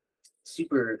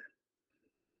super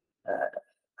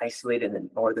isolated in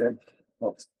northern,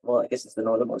 well, I guess it's the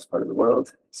northernmost part of the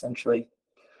world, essentially.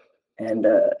 And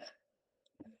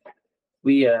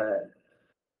we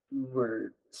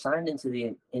were signed into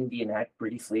the Indian Act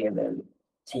briefly and then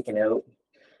taken out,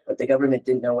 but the government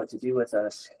didn't know what to do with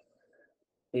us.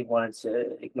 They wanted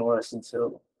to ignore us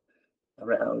until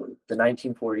around the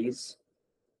 1940s.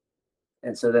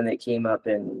 And so then they came up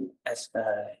and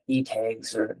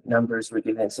e-tags or numbers were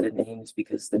given instead of names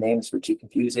because the names were too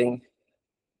confusing.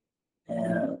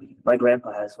 My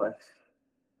grandpa has one.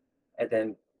 And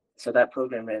then, so that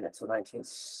program ran until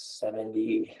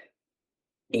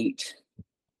 1978.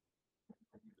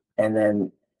 And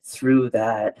then through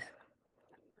that,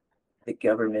 the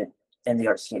government and the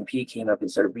RCMP came up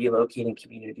and started relocating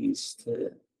communities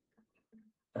to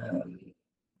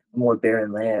more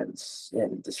barren lands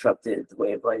and disrupted the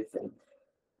way of life and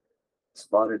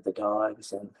slaughtered the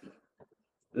dogs and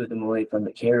moved them away from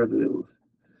the caribou.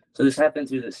 So this happened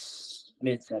through the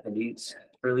mid 70s,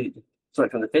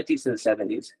 from the 50s to the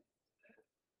 70s.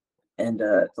 And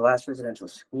the last residential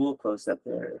school closed up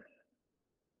there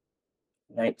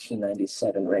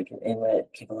 1997, right in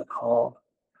Inlet, Kivalliq Hall,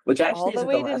 which actually all the isn't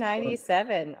way the to last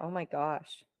 97. one. Oh my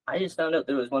gosh. I just found out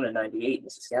there was one in 98 in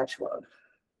Saskatchewan.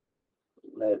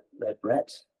 Le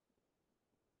Brett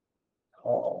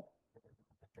Hall.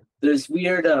 There's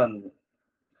weird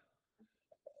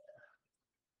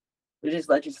there's just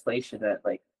legislation that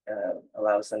like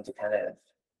allows them to kind of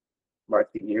mark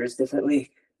the years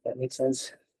differently. If that makes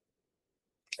sense.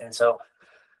 And so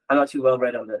I'm not too well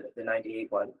read on the 98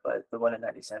 one, but the one in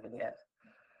 97, yeah.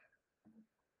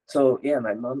 So yeah,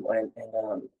 my mom went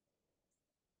and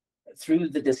through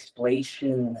the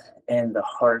displacement and the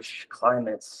harsh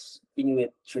climates,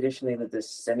 Inuit traditionally lived this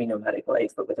semi-nomadic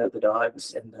life, but without the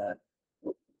dogs and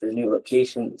the new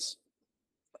locations,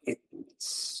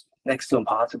 it's next to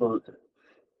impossible to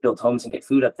build homes and get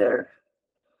food up there.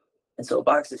 And so a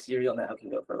box of cereal now can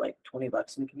go for like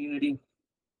 $20 in the community.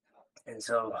 And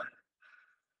so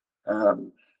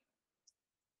Um,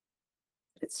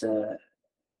 it's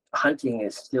hunting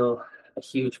is still a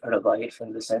huge part of life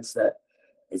in the sense that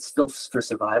it's still for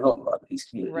survival in a lot of these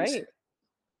communities. Right.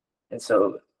 And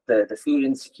so the food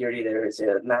insecurity there is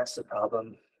a massive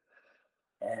problem.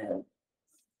 And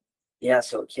yeah,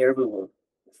 so caribou will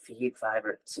feed 5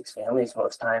 or 6 families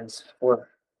most times, four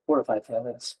to five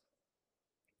families.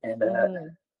 And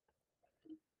Mm.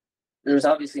 there's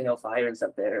obviously no fires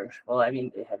up there. Well, I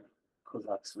mean, they had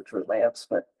kozaks, which were lamps,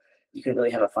 but you can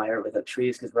really have a fire without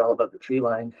trees because we're all above the tree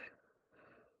line,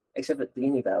 except at the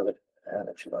Uni Valley,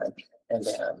 the tree line. And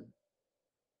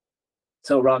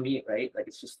so raw meat, right? Like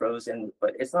it's just frozen,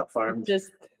 but it's not farmed.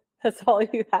 Just that's all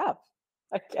you have,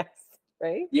 I guess,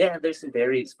 right? Yeah, there's some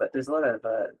berries, but there's a lot of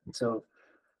so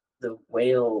the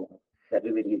whale that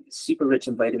we would eat is super rich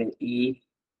in vitamin E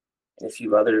and a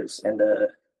few others, and the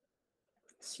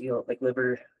seal like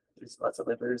liver. There's lots of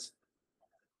livers,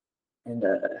 and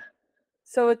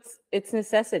So it's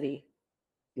necessity.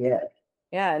 yeah,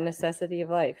 Yeah, a necessity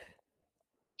of life.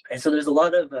 and so there's a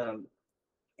lot of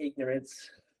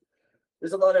ignorance.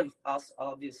 There's a lot of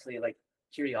obviously like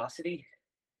curiosity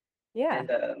Yeah.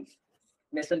 and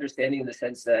misunderstanding in the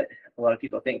sense that a lot of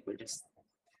people think we're just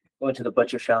going to the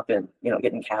butcher shop and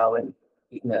getting cow and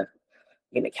eating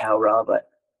a cow raw, but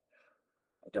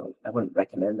I wouldn't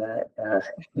recommend that.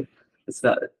 It's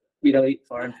not, we don't eat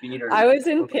farm feed or. I was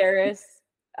in Paris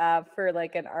for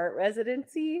like an art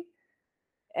residency,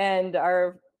 and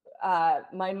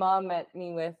my mom met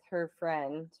me with her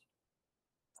friend,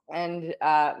 and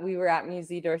we were at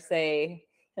Musée d'Orsay,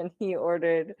 and he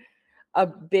ordered a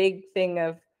big thing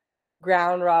of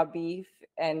ground raw beef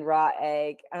and raw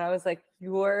egg, and I was like,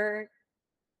 you're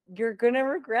gonna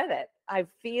regret it. I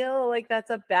feel like that's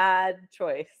a bad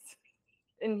choice.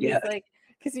 And he's Yeah. like,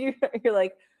 because you're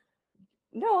like,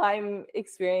 no, I'm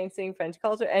experiencing French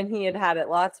culture, and he had it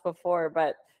lots before,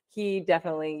 but he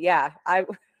definitely, yeah, I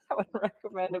would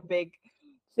recommend a big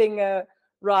thing of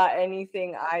raw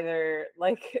anything either,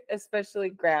 like especially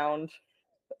ground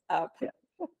up.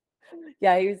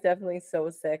 Yeah, he was definitely so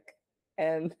sick,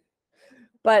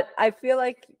 but I feel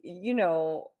like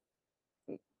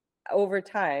over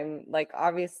time, like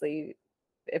obviously,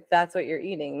 if that's what you're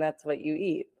eating, that's what you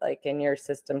eat, like, and your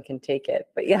system can take it.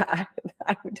 But yeah,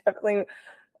 I would definitely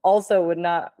also would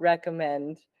not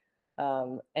recommend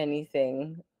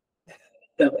anything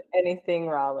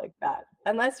raw like that,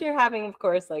 unless you're having, of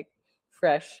course, like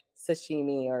fresh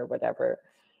sashimi or whatever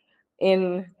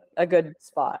in a good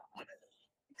spot.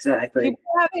 Exactly. People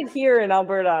have it here in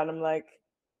Alberta, and I'm like,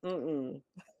 no,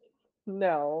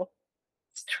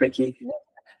 It's tricky.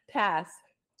 pass.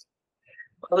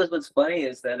 Well, what's funny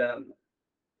is that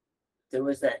there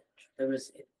was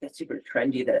that's super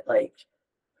trendy, that like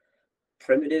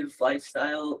primitive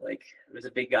lifestyle. Like there was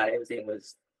a big guy, his name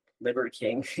was Liver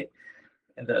King,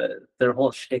 and their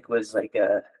whole shtick was like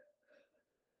oh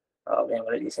man,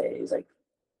 what did he say? He's like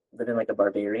living like a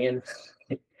barbarian.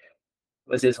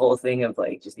 Was his whole thing of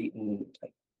like just eating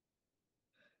like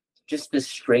just the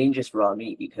strangest raw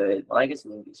meat you could. Well, I guess it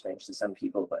wouldn't be strange to some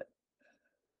people, but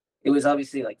it was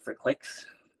obviously like for clicks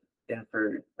and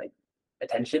for like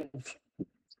attention.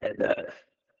 And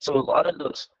so a lot of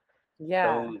those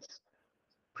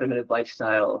primitive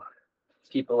lifestyle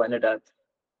people ended up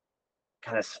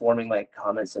kind of swarming my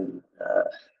comments and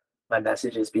my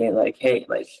messages, being like, "Hey,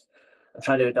 like, I'm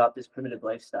trying to adopt this primitive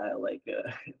lifestyle. Like,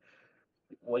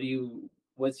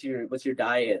 what's your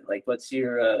diet? Like, what's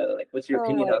your Oh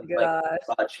opinion my on like gosh.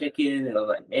 raw chicken?" And I'm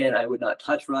like, "Man, I would not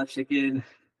touch raw chicken."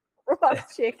 Raw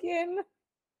chicken.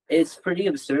 It's pretty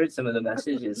absurd, some of the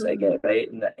messages I get, right,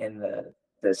 in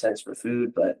the sense for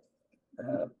food, but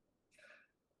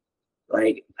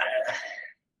like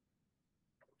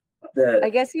I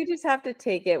guess you just have to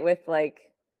take it with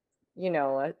like,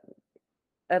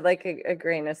 like a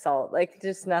grain of salt, like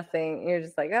just nothing. You're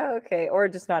just like, oh, okay, or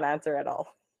just not answer at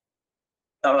all.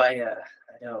 oh, I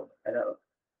don't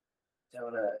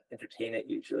entertain it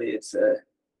usually. It's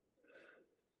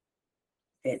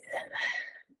it,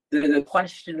 the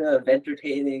question of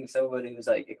entertaining someone who's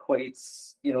like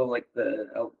equates, like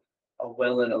a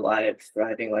well and alive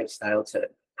thriving lifestyle to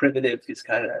primitive is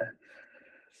kind of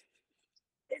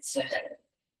it's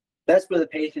that's where the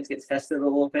patience gets tested a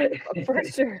little bit. For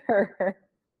sure.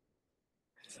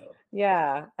 So,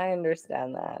 Yeah, I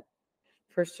understand that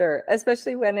for sure,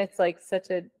 especially when it's like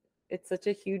it's such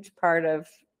a huge part of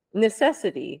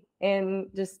necessity and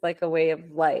just like a way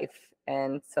of life.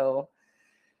 And so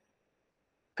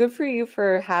good for you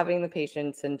for having the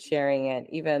patience and sharing it,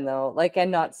 even though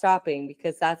and not stopping,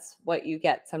 because that's what you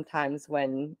get sometimes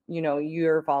when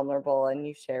you're vulnerable and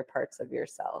you share parts of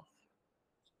yourself.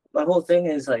 my whole thing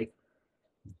is like,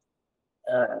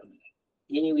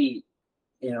 Inuit,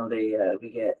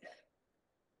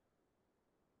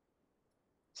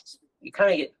 we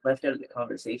kind of get left out of the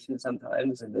conversation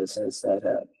sometimes in the sense that,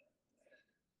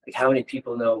 like, how many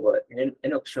people know what an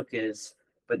Inukshuk is,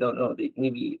 but don't know the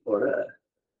Inuit, or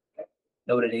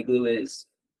know what an igloo is,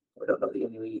 or don't know the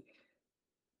Inuit,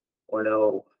 or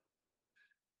know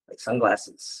like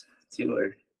sunglasses too,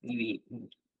 or Inuit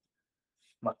and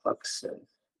mukluks. And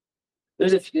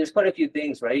there's quite a few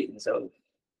things, right? And so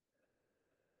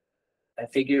I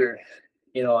figure,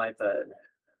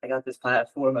 I got this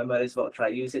platform, I might as well try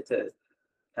use it to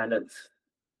kind of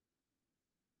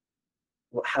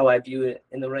how I view it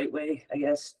in the right way, I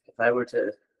guess. If I were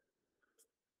to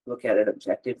look at it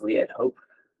objectively, I'd hope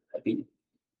I'd be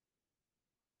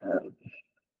um,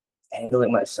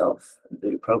 handling myself in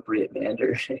the appropriate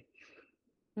manner.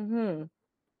 Mm-hmm.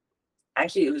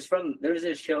 Actually, there was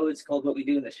this show, it's called What We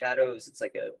Do in the Shadows. It's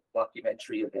like a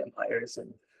documentary of vampires,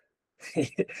 and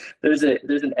there's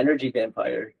an energy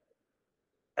vampire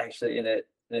actually in it,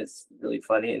 and it's really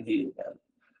funny, and he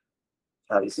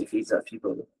obviously feeds off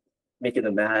people, making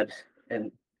them mad. And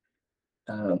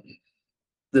um,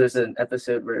 there's an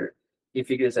episode where he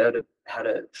figures out how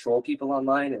to troll people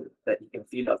online, and that he can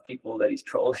feed off people that he's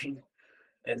trolling.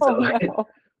 And Oh so no.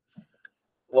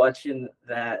 watching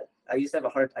that, I used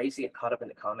to get caught up in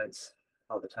the comments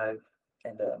all the time.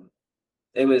 And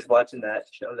it was watching that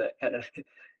show that kind of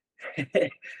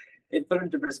it put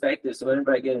into perspective. So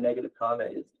whenever I get a negative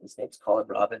comment, his name's Colin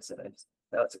Robinson, and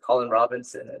now it's a Colin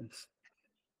Robinson,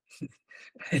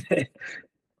 and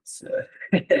so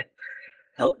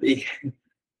help me.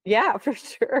 Yeah, for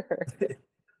sure.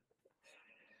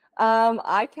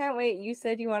 I can't wait. You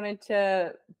said you wanted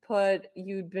to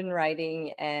you'd been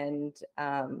writing and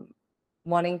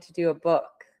wanting to do a book.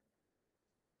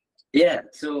 Yeah,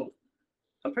 so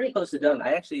I'm pretty close to done.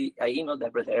 I emailed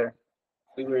Deborah there.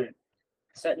 We were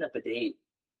setting up a date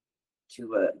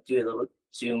to do a little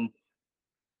Zoom.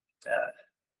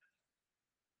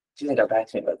 She hasn't got back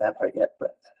to me about that part yet,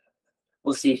 but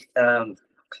we'll see.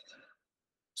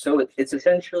 So it's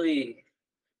essentially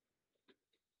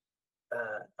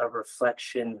a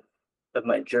reflection of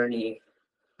my journey,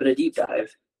 but a deep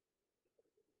dive.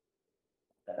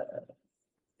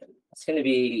 It's going to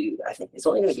be, I think it's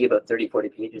only going to be about 30, 40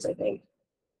 pages, I think.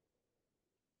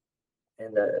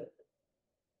 And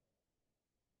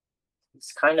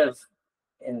it's kind of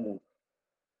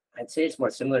I'd say it's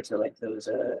more similar to like those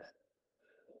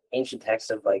ancient texts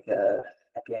of like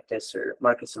Epictetus or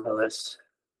Marcus Aurelius,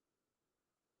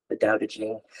 the Tao Te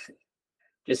Ching,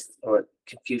 or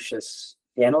Confucius,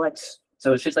 the Analects.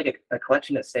 So it's just like a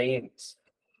collection of sayings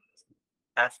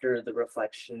after the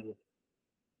reflection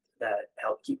that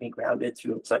help keep me grounded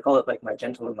through. So I call it like my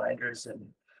gentle reminders, and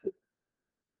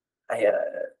I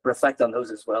reflect on those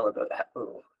as well about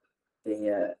how they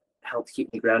helped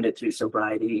keep me grounded through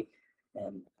sobriety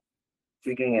and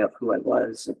figuring out who I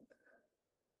was. And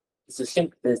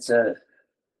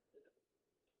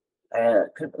I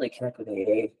couldn't really connect with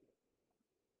AA.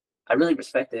 I really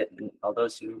respect it and all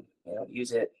those who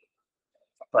use it,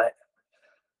 but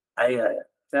I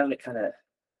found it kind of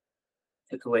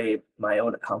took away my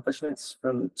own accomplishments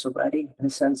from sobriety in a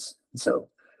sense. So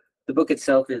the book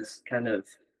itself is kind of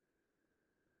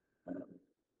um,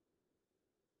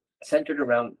 centered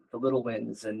around the little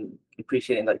wins and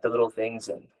appreciating like the little things.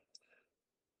 And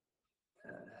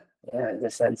yeah, in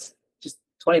a sense, just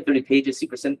 20, 30 pages,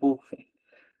 super simple.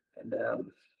 And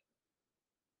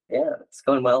yeah, it's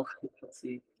going well. Let's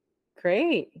see.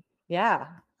 Great. Yeah.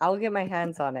 I'll get my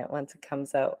hands on it once it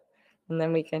comes out, and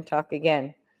then we can talk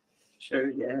again. Sure,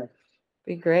 yeah.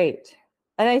 Be great.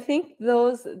 And I think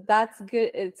that's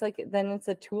good. It's like, then it's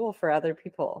a tool for other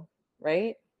people,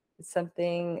 right? It's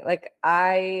something like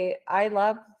I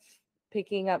love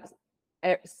picking up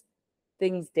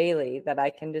things daily that I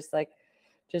can just like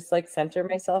center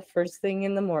myself first thing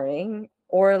in the morning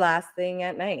or last thing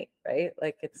at night, right?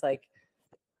 Like it's like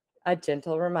a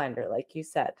gentle reminder, like you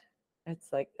said.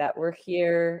 It's like that we're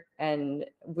here and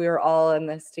we're all in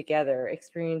this together,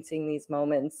 experiencing these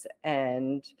moments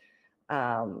and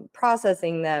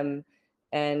processing them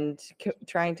and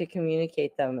trying to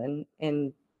communicate them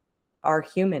in our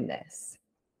humanness.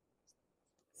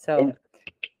 So, Yeah.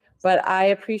 but I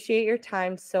appreciate your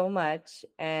time so much,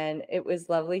 and it was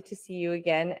lovely to see you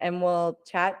again, and we'll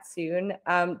chat soon.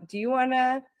 Do you want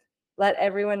to let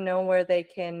everyone know where they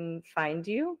can find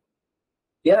you?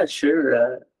 Yeah,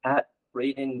 sure. At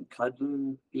Braden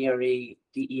Kadlun,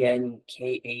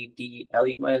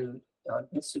 BradenKadlun on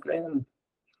Instagram,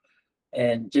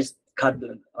 and just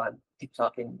Kadlun on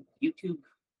TikTok and YouTube.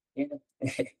 Yeah.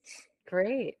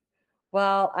 Great.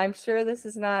 Well, I'm sure this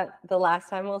is not the last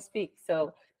time we'll speak,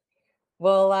 so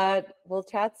we'll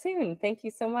chat soon. Thank you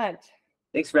so much.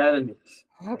 Thanks for having me.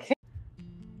 Okay.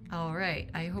 All right.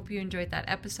 I hope you enjoyed that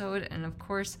episode. And of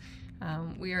course,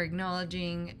 we are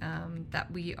acknowledging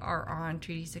that we are on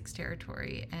Treaty 6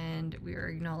 territory, and we are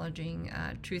acknowledging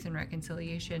truth and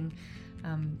reconciliation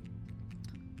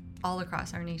all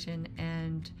across our nation.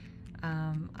 And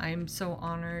I'm so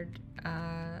honored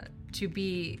to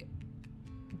be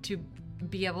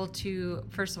able to,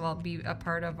 first of all, be a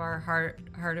part of our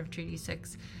Heart of Treaty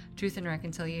 6 Truth and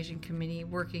Reconciliation Committee,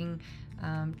 working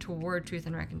toward truth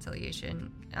and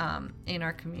reconciliation in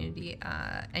our community.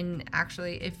 And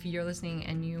actually, if you're listening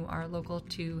and you are local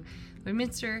to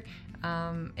Lloydminster,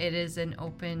 it is an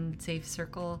open, safe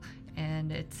circle,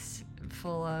 and it's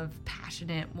full of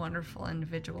passionate, wonderful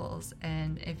individuals.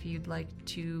 And if you'd like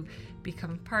to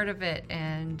become part of it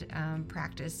and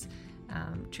practice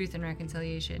truth and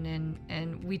reconciliation,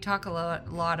 and we talk a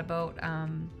lot about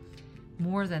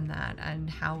more than that, and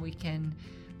how we can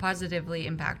positively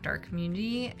impact our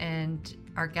community. And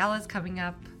our gala's coming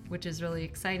up, which is really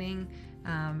exciting,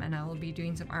 and I will be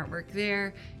doing some artwork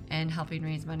there and helping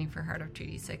raise money for Heart of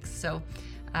Treaty 6. So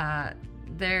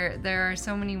there are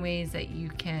so many ways that you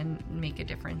can make a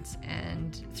difference,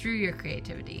 and through your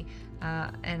creativity.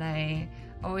 And I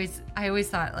always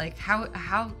thought, like, how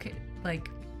could, like,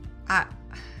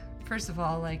 first of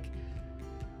all, like,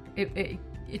 it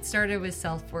started with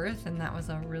self-worth, and that was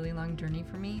a really long journey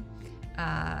for me.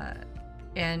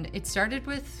 And it started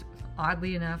with,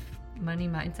 oddly enough, money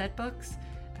mindset books.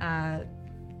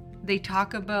 They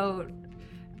talk about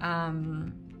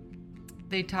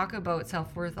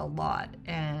self-worth a lot,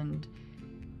 and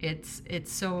it's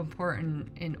so important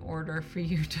in order for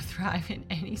you to thrive in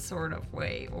any sort of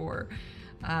way. Or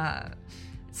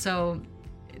so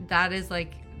that is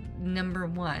like number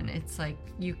one. It's like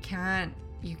you can't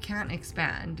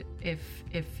expand if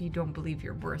you don't believe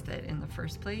you're worth it in the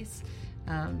first place.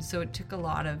 So it took a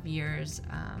lot of years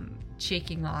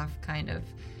shaking off kind of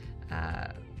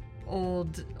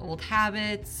old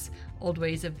habits, old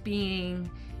ways of being,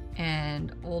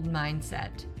 and old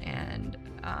mindset, and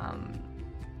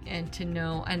to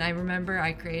know. And I remember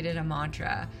I created a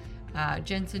mantra.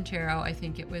 Jen Sincero, I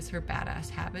think it was her Badass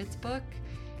Habits book,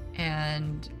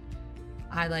 and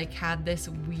I like had this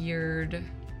weird,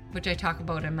 which I talk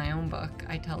about in my own book.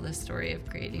 I tell this story of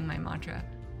creating my mantra,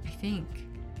 I think.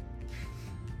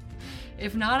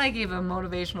 If not, I gave a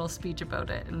motivational speech about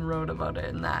it and wrote about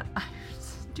it, and that I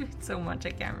was doing so much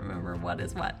I can't remember what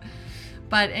is what.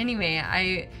 But anyway,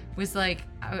 I was like,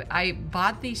 I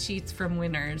bought these sheets from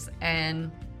Winners, and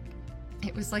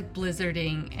it was like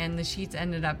blizzarding, and the sheets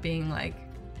ended up being like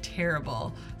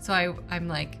terrible. So I'm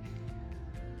like,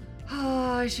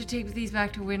 oh, I should take these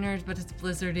back to Winners, but it's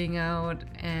blizzarding out,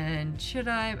 and should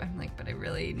I? I'm like, but I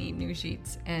really need new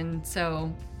sheets. And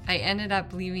so I ended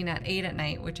up leaving at 8 at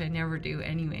night, which I never do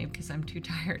anyway because I'm too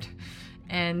tired,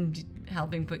 and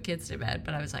helping put kids to bed.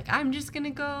 But I was like, I'm just gonna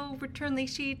go return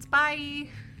these sheets, bye.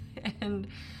 And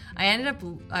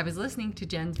I was listening to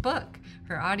Jen's book,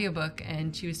 her audiobook,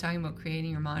 and she was talking about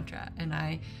creating your mantra. And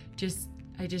I just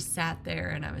sat there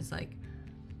and I was like,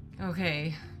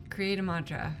 okay, create a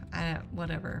mantra,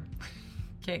 whatever.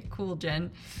 Okay, cool,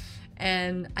 Jen.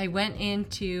 And I went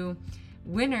into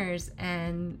Winners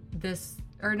and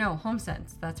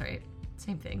HomeSense, that's right,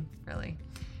 same thing, really,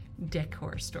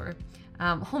 decor store,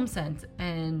 HomeSense.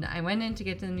 And I went in to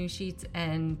get the new sheets,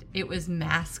 and it was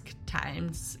mask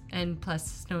times, and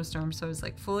plus snowstorm, so I was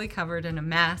like fully covered in a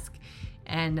mask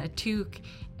and a toque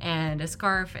and a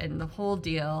scarf and the whole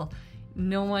deal.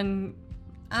 No one,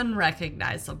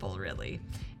 unrecognizable really.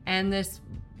 And this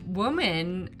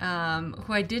woman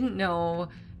who I didn't know,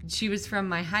 she was from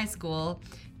my high school,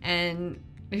 and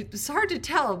it was hard to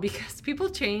tell because people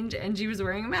change, and she was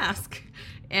wearing a mask.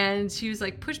 And she was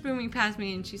like push booming past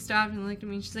me, and she stopped and looked at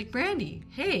me, and she's like, Brandy,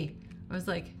 hey. I was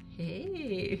like,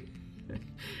 hey.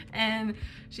 And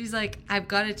she's like, I've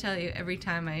got to tell you, every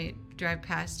time I drive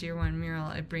past your one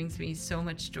mural, it brings me so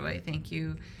much joy. Thank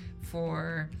you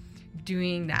for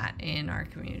doing that in our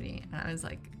community. And I was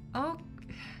like, oh,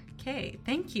 okay,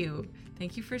 thank you.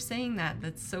 Thank you for saying that.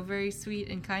 That's so very sweet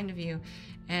and kind of you.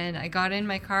 And I got in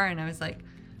my car and I was like,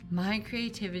 my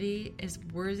creativity is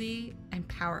worthy and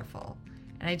powerful.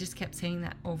 And I just kept saying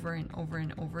that over and over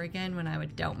and over again when I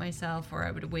would doubt myself, or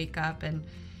I would wake up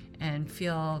and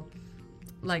feel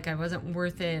like I wasn't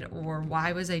worth it, or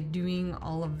why was I doing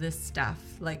all of this stuff?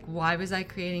 Like, why was I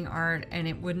creating art and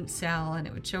it wouldn't sell, and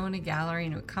it would show in a gallery,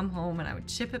 and it would come home, and I would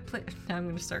ship it. Now I'm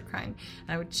going to start crying.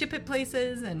 I would ship it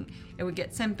places, and it would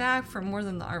get sent back for more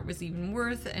than the art was even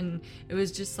worth. And it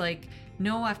was just like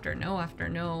no after no after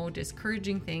no,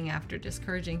 discouraging thing after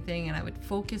discouraging thing, and I would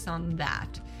focus on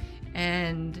that.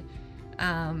 And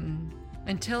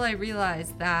until I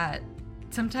realized that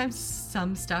sometimes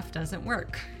some stuff doesn't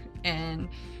work, and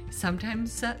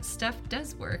sometimes stuff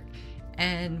does work,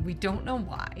 and we don't know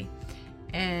why.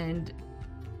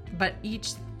 But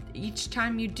each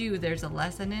time you do, there's a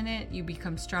lesson in it. You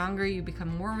become stronger, you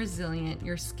become more resilient,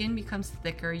 your skin becomes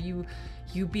thicker, you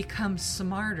become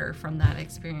smarter from that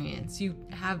experience. You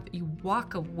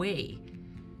walk away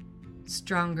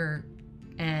stronger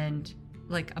and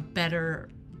like a better,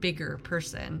 bigger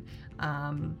person.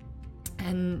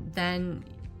 And then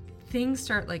things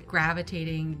start like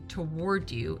gravitating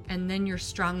toward you, and then you're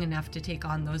strong enough to take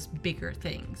on those bigger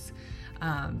things,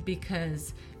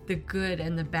 because the good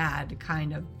and the bad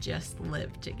kind of just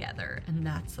live together, and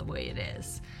that's the way it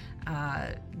is.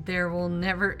 There will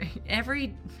never,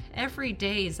 every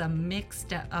day is a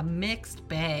mixed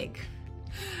bag.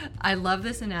 I love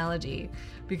this analogy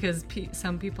because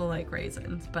some people like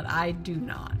raisins, but I do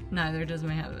not. Neither does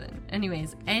my husband.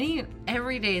 Anyways,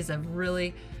 every day is a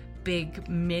really big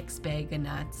mixed bag of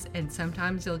nuts, and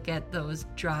sometimes you'll get those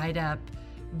dried up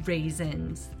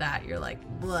raisins that you're like,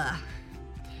 blah.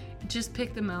 Just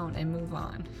pick them out and move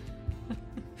on.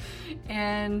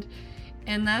 and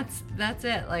that's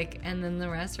it. Like, and then the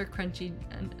rest are crunchy,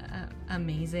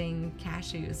 amazing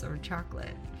cashews or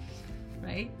chocolate,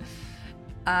 right?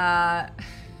 I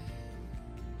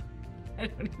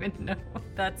don't even know if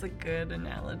that's a good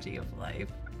analogy of life.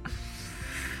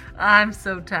 I'm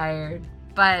so tired.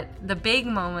 But the big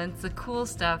moments, the cool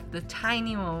stuff, the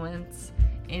tiny moments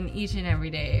in each and every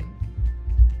day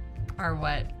are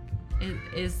what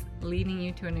is leading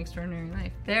you to an extraordinary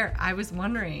life. There, I was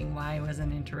wondering why I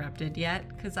wasn't interrupted yet,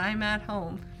 because I'm at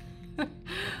home.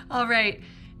 All right.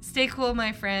 Stay cool,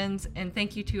 my friends, and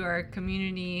thank you to our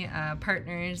community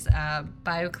partners,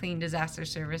 BioClean Disaster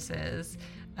Services,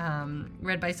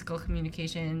 Red Bicycle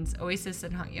Communications, Oasis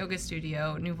and Hot Yoga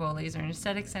Studio, Nouveau Laser and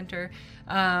Aesthetic Center.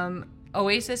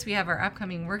 Oasis, we have our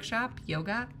upcoming workshop,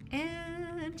 yoga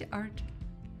and art.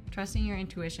 Trusting your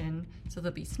intuition. So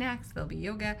there'll be snacks, there'll be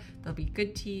yoga, there'll be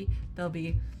good tea, there'll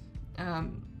be,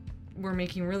 we're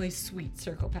making really sweet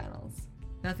circle panels.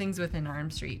 Nothing's within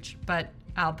arm's reach, but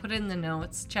I'll put it in the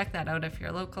notes. Check that out if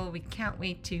you're local. We can't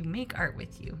wait to make art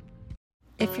with you.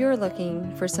 If you're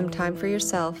looking for some time for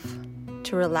yourself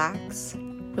to relax,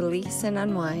 release, and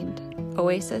unwind,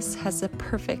 Oasis has the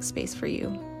perfect space for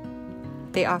you.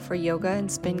 They offer yoga and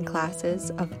spin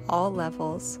classes of all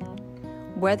levels.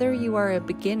 Whether you are a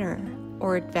beginner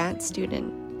or advanced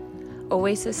student,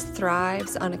 Oasis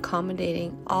thrives on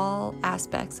accommodating all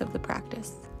aspects of the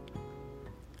practice.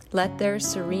 Let their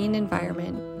serene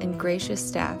environment and gracious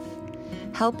staff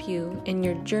help you in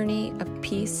your journey of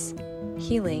peace,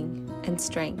 healing, and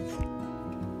strength.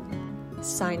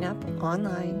 Sign up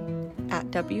online at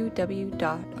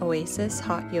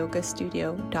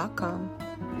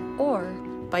www.oasishotyogastudio.com or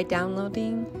by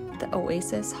downloading the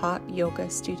Oasis Hot Yoga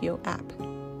Studio app.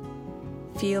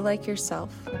 Feel like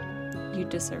yourself. You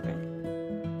deserve it.